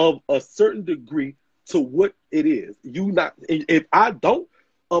of a certain degree to what it is. If I don't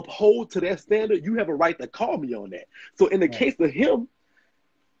uphold to that standard, you have a right to call me on that. So in the case of him,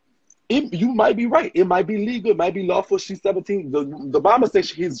 you might be right. It might be legal. It might be lawful. She's 17. The mama says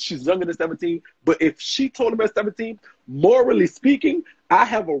she's younger than 17. But if she told him at 17, morally speaking, I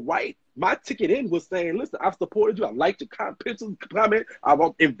have a right. My ticket in was saying, listen, I've supported you. I liked your pictures, comment. I've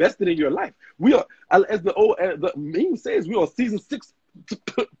invested in your life. We are, as the meme says, we're on season 6,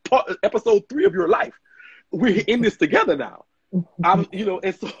 episode 3 of your life. We're in this together now. And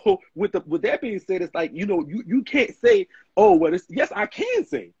so with that being said, it's like, you can't say, oh, well, yes, I can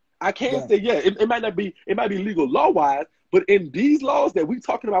say. I can say, yeah, it might be legal law-wise, but in these laws that we're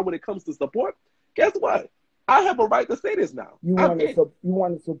talking about when it comes to support, guess what? I have a right to say this now. You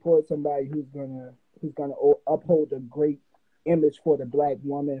want to support somebody who's gonna uphold a great image for the black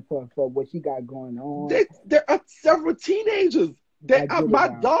woman for what she got going on. There are several teenagers that my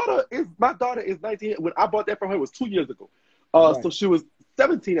daughter is 19. When I bought that from her, it was 2 years ago. So she was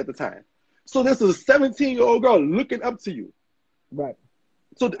 17 at the time. So this is a 17-year-old girl looking up to you. Right.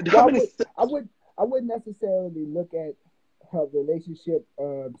 So I wouldn't necessarily look at her relationship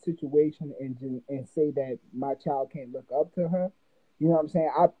situation and say that my child can't look up to her. You know what I'm saying?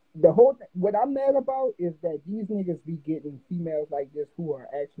 What I'm mad about is that these niggas be getting females like this who are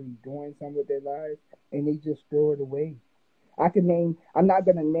actually doing something with their lives and they just throw it away. I'm not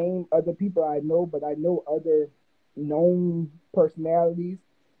gonna name other people I know, but I know other known personalities,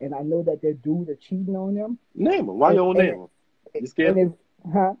 and I know that their dudes are cheating on them. Name them. Why you don't name them? You scared of them?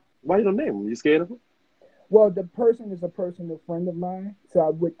 Huh? Why you don't name them? You scared of them? Well, the person is a personal friend of mine, so I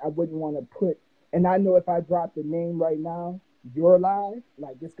wouldn't want to put. And I know if I drop the name right now, you're live,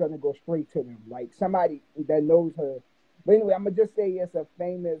 like it's gonna go straight to them, like somebody that knows her. But anyway, I'm gonna just say it's a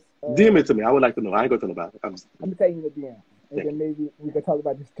famous. DM it to me. I would like to know. I ain't gonna tell about it. I'm gonna tell you the DM, and then maybe we can talk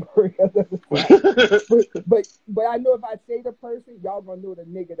about the story. but I know if I say the person, y'all gonna know the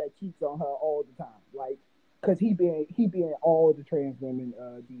nigga that cheats on her all the time, like, cause he be in all the trans women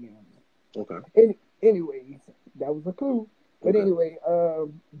DMs. Okay. Anyways, that was a clue. But anyway,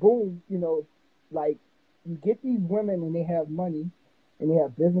 boom, like you get these women and they have money and they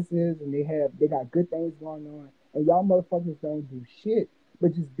have businesses and they got good things going on, and y'all motherfuckers don't do shit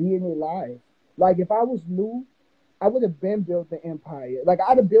but just be in their lives. Like if I was Lou, I would have been built the empire. Like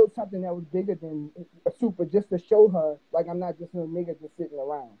I'd have built something that was bigger than a Supa just to show her like I'm not just a nigga just sitting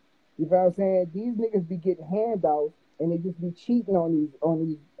around. You know what I'm saying? These niggas be getting handouts and they just be cheating on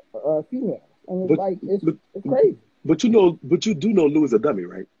these females. And it's crazy. But you do know Lou is a dummy,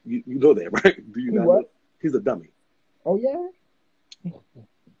 right? You know that, right? Do you not know? He's a dummy. Oh yeah?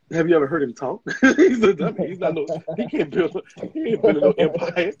 Have you ever heard him talk? He's a dummy. He can't build no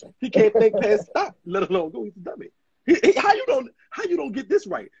empire. He can't think past stop, let alone go. He's a dummy. How you don't get this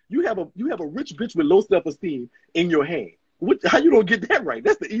right? You have a rich bitch with low self-esteem in your hand. How you don't get that right?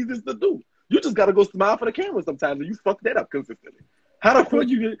 That's the easiest to do. You just gotta go smile for the camera sometimes, and you fuck that up consistently. How the fuck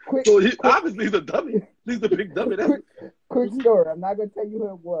you get? Obviously he's a dummy. He's a big dummy. Quick story. I'm not gonna tell you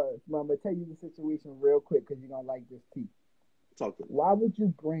who it was, but I'm gonna tell you the situation real quick because you're gonna like this tea. Talk to me. Why would you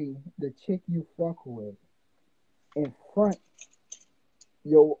bring the chick you fuck with in front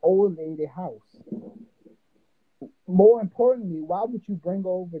your old lady house? More importantly, why would you bring her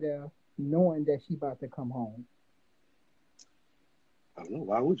over there knowing that she about to come home? I don't know.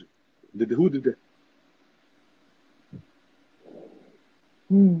 Why would you? Who did that?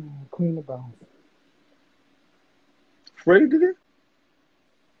 Queen of Bones. Freddie did it?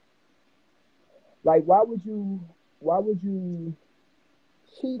 Like, why would you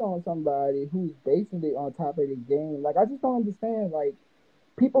cheat on somebody who's basically on top of the game? Like, I just don't understand. Like,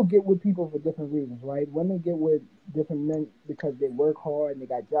 people get with people for different reasons, right? Women get with different men because they work hard and they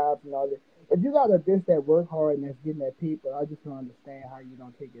got jobs and all that. If you got a bitch that work hard and that's getting at people, I just don't understand how you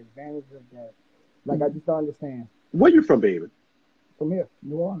don't take advantage of that. Like, I just don't understand. Where you from, baby? From here,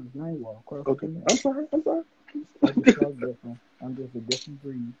 New Orleans, Ninewall. Okay. I'm sorry. I'm just a different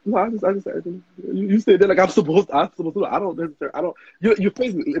breed. No, I just you said that like I'm supposed to. I don't necessarily. Your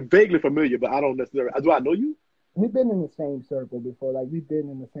face is vaguely familiar, but I don't necessarily. Do I know you? We've been in the same circle before. Like we've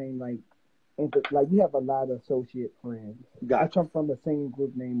been in the same like we have a lot of associate friends. Gotcha. I come from the same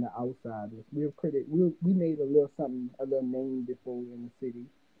group named the Outsiders. We made a little name before in the city.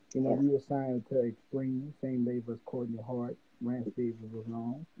 We were signed to Extreme, same label as Courtney Hart. rant stages was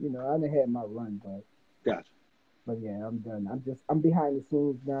long. You know, I done had my run, Gotcha. but yeah, I'm done. I'm behind the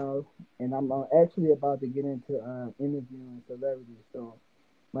scenes now, and I'm actually about to get into interviewing celebrities. So,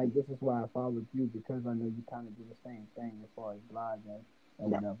 like, this is why I followed you because I know you kind of do the same thing as far as blogging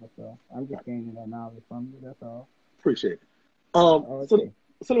and Right. whatever. So I'm just gaining that knowledge from you. That's all. Appreciate it. So Okay.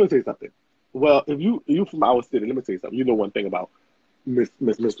 so let me tell you something. Well, if you from our city, let me tell you something. You know one thing about Miss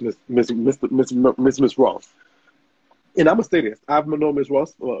Ross, and I'm gonna say this. I've known Miss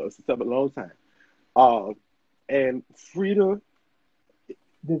Ross for a long time. And Frida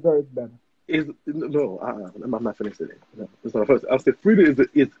Deserves better. is no. I'm not finished today. No, that's not first. I'll say Frida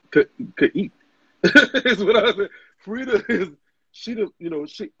could eat. Is what I said. Frida is she the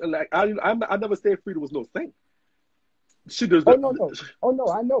she like I never said Frida was no saint. She does Oh the, no, no. Oh no,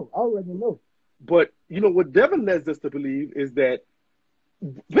 I know. I already know. but what Devin led us to believe is that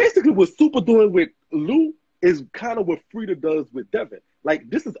basically what Supa doing with Lou is kind of what Frida does with Devin. Like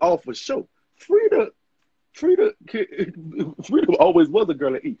this is all for show. Frida, Frida always was a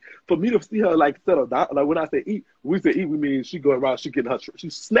girl to eat. For me to see her like settle down, like when I say eat, we say eat, we mean she going around, she getting her,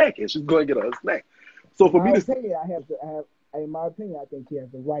 she's snacking, she's going to get her a snack. So In for me my to, opinion, in my opinion, I think she has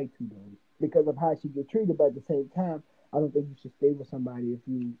the right to though, because of how she get treated. But at the same time, I don't think you should stay with somebody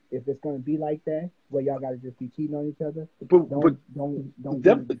if it's gonna be like that, where y'all gotta just be cheating on each other. but Don't be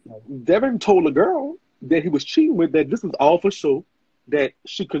with each other. Devin told a girl that he was cheating with that this is all for show, that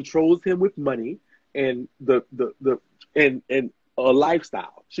she controls him with money and and a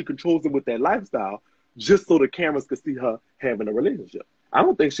lifestyle. She controls him with that lifestyle just so the cameras could see her having a relationship. I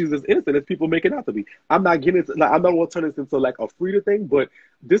don't think she's as innocent as people make it out to be. I'm not getting into, like, I'm not going to turn this into like a Frida thing, but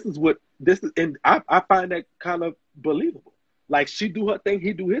this is, and I find that kind of believable. Like she do her thing,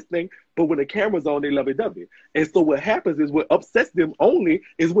 he do his thing, but when the camera's on, they lovey-dovey. And so what happens is what upsets them only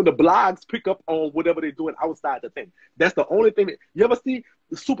is when the blogs pick up on whatever they're doing outside the thing. That's the only thing that you ever see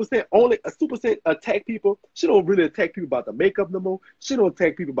Super Set attack people. She don't really attack people about the makeup no more. She don't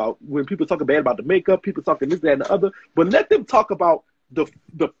attack people about when people talking bad about the makeup, people talking this, that, and the other. But let them talk about the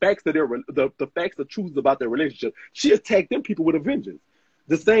facts of the facts, the truths about their relationship. She attacked them people with a vengeance.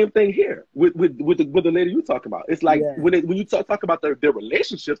 The same thing here with the lady you talking about. It's like Yeah. when you talk about their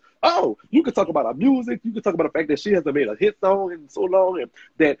relationships. Oh, you can talk about her music. You can talk about the fact that she hasn't made a hit song in so long, and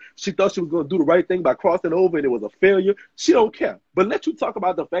that she thought she was going to do the right thing by crossing over, and it was a failure. She don't care. But let you talk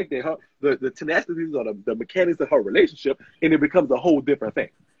about the fact that the tenacities or the mechanics of her relationship, and it becomes a whole different thing.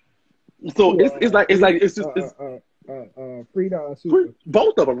 So it's just Frida or Supa.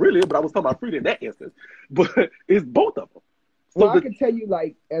 both of them really. But I was talking about Frida in that instance. But it's both of them. Well, I can tell you,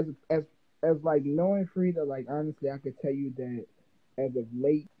 like, as like knowing Frida, like honestly, I could tell you that as of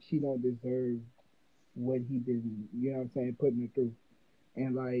late, she don't deserve what he been, you know what I'm saying, putting her through.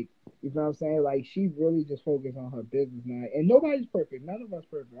 And like, you know what I'm saying, like she really just focused on her business now. And nobody's perfect. None of us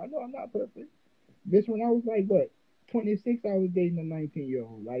perfect. I know I'm not perfect. Bitch, when I was like what 26, I was dating a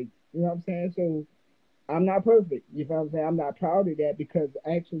 19-year-old. Like, you know what I'm saying. So I'm not perfect. You know what I'm saying. I'm not proud of that because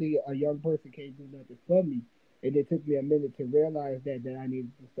actually a young person can't do nothing for me. And it took me a minute to realize that I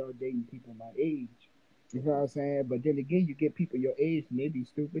needed to start dating people my age. You know what I'm saying? But then again, you get people your age and they be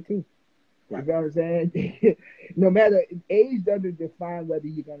stupid too. Right. You know what I'm saying? No matter, age doesn't define whether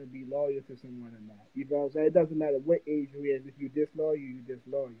you're going to be loyal to someone or not. You know what I'm saying? It doesn't matter what age you is. If you're disloyal, you're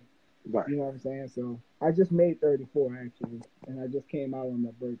disloyal. Right. You know what I'm saying? So I just made 34 actually. And I just came out on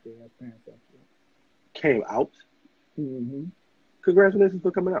my birthday as pansexual. Came out? Mm-hmm. Congratulations for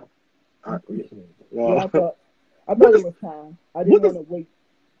coming out. I appreciate it. Yeah, I thought it was time. I didn't want to wait.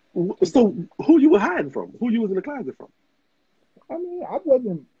 So who you were hiding from? Who you was in the closet from? I mean, I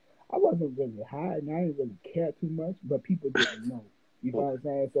wasn't really hiding. I didn't really care too much, but people didn't know. You know what I'm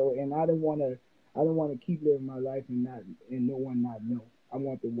saying? So, and I didn't want to keep living my life and no one not know. I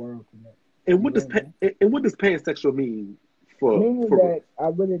want the world to know. And what does pansexual mean for? Meaning that I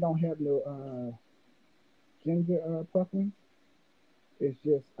really don't have no gender preference. It's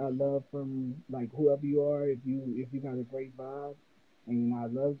just I love from like whoever you are. If you got a great vibe and I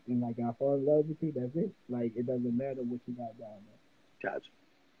love and like I fall in love with you, that's it. Like it doesn't matter what you got down there. Gotcha.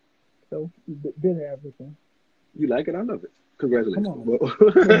 So been everything. You like it? I love it. Congratulations. Come on.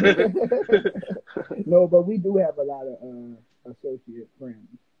 No, but we do have a lot of associate friends.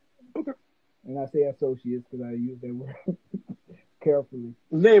 Okay. And I say associates because I use that word carefully.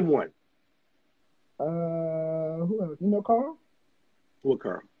 Name one. Who else? You know Carl? What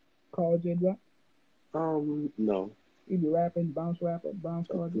Carl? Carl J. Black? No. He be rapping, bounce Carl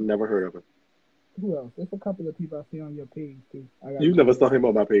J. Never heard of him. Who else? There's a couple of people I see on your page too. You never saw him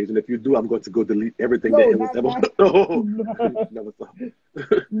on my page, and if you do, I'm going to go delete everything No, that it was not ever. not. No, never saw him.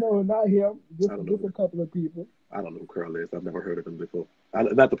 No, not him. I don't Just know. a couple of people. I don't know who Curl is. I've never heard of him before.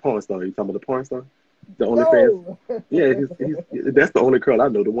 Not the porn star. You talking about the porn star? The OnlyFans? No. Yeah, he's that's the only Curl I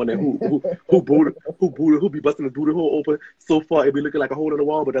know. The one that who be busting his booty hole open so far it be looking like a hole in the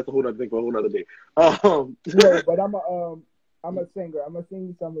wall, but that's a whole other thing for a whole other day. Yeah, but I'm a singer. I'm gonna sing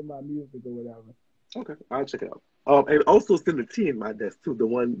you some of my music or whatever. Okay, I'll check it out. And also send the tea in my desk too. The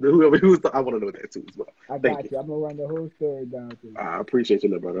one whoever I want to know that too as well. I Thank got you. I'm gonna run the whole story down to you. I appreciate you,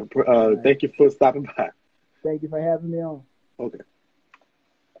 little brother. Right. Thank you for stopping by. Thank you for having me on. Okay.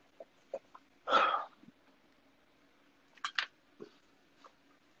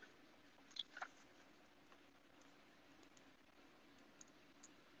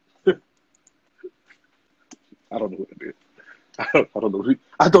 I don't know what it is. I don't know.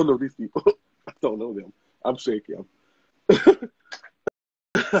 I don't know these people. I don't know them. I'm shaky. I don't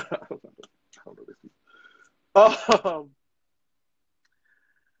know this people.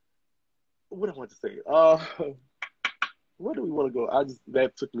 What I want to say? Where do we want to go?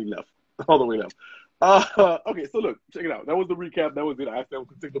 That took me left, all the way left. Okay, so look, check it out. That was the recap. That was it. I asked them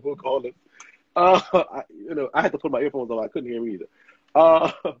to take the book callers. I had to put my earphones on. I couldn't hear me either.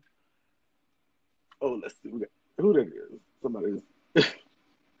 Oh, let's see. Who that is? Somebody is.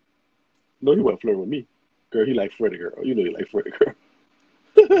 No, he wasn't flirting with me. Girl, he like Freddie, girl. You know he like Freddie, girl.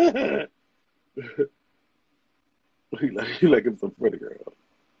 he like him some Freddie, girl.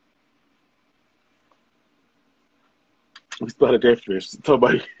 We started Catfish.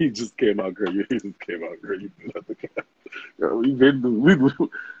 Somebody, he just came out, girl. He just came out, girl. You been out the cat. Girl,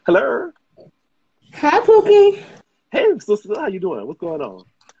 hello. Hi, Pookie. Hey, sister, how you doing? What's going on?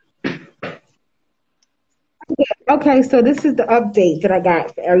 Okay, so this is the update that I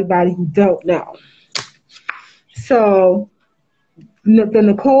got for everybody who don't know. So, the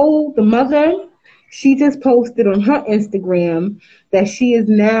Nicole, the mother, she just posted on her Instagram that she is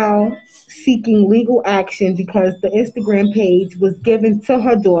now seeking legal action because the Instagram page was given to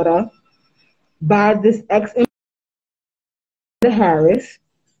her daughter by this Harris,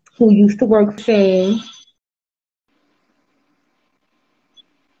 who used to work for Fame.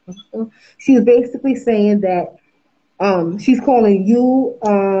 She's basically saying that she's calling you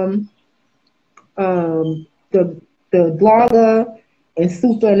the blogger and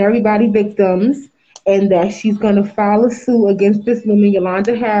Supa and everybody victims, and that she's going to file a suit against this woman,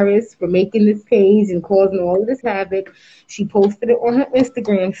 Yolanda Harris, for making this page and causing all of this havoc. She posted it on her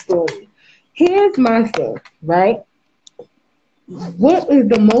Instagram story. Here's my thing, right? What is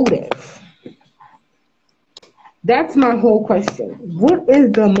the motive? That's my whole question. What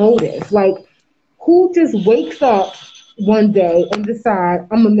is the motive? Like, who just wakes up one day and decide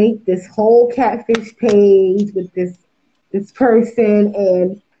I'm gonna make this whole Catfish page with this person?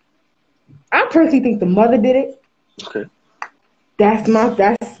 And I personally think the mother did it. Okay. That's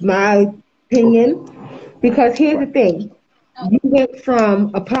my opinion. Because here's the thing. You went from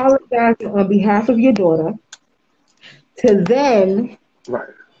apologizing on behalf of your daughter to then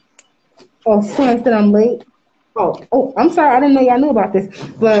friends that I'm late. Oh, I'm sorry. I didn't know y'all knew about this.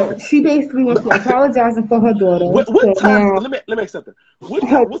 But she basically went to apologizing for her daughter. What time? Let me accept it.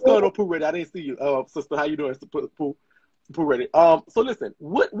 What's going on, Pooh Ready? I didn't see you, sister. How you doing, Pooh Ready? So listen,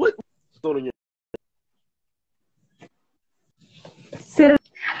 what's going on your?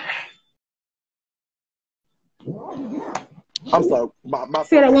 I'm sorry.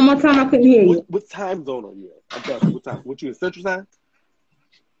 Say that one more time. I couldn't hear you. What time zone are you at? I'm sorry. What time? What you in Central Time?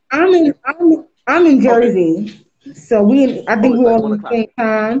 I'm in Jersey, okay. So I think we're all at the same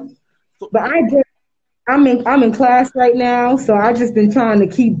time. So, but I'm in class right now, so I just been trying to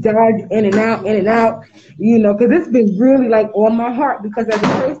keep dodging in and out, you know, because it's been really like on my heart. Because as a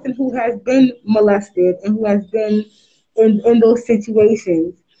person who has been molested and who has been in those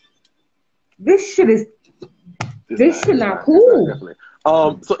situations, this shit not cool. Definitely.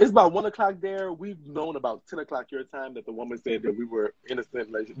 So it's about 1 o'clock there. We've known about 10 o'clock your time that the woman said that we were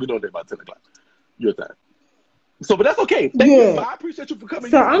innocent. Like, we know that about 10 o'clock your time. So, but that's okay. Thank you. I appreciate you for coming.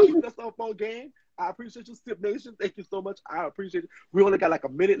 So I'm keeping us off on game. I appreciate you, Stip Nation. Thank you so much. I appreciate it. We only got like a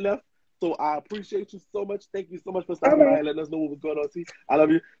minute left, so I appreciate you so much. Thank you so much for stopping by and letting us know what was going on. See, I love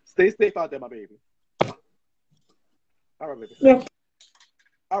you. Stay safe out there, my baby. All right, baby. Yeah.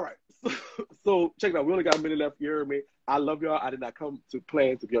 All right. So check it out. We only got a minute left. You heard me. I love y'all. I did not come to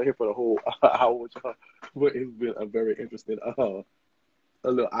plan to be on here for the whole hour with y'all, but it's been a very interesting a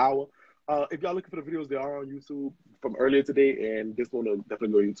little hour. If y'all looking for the videos, they are on YouTube from earlier today, and this one will definitely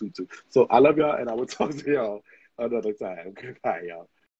go on YouTube too. So I love y'all, and I will talk to y'all another time. Goodbye, y'all.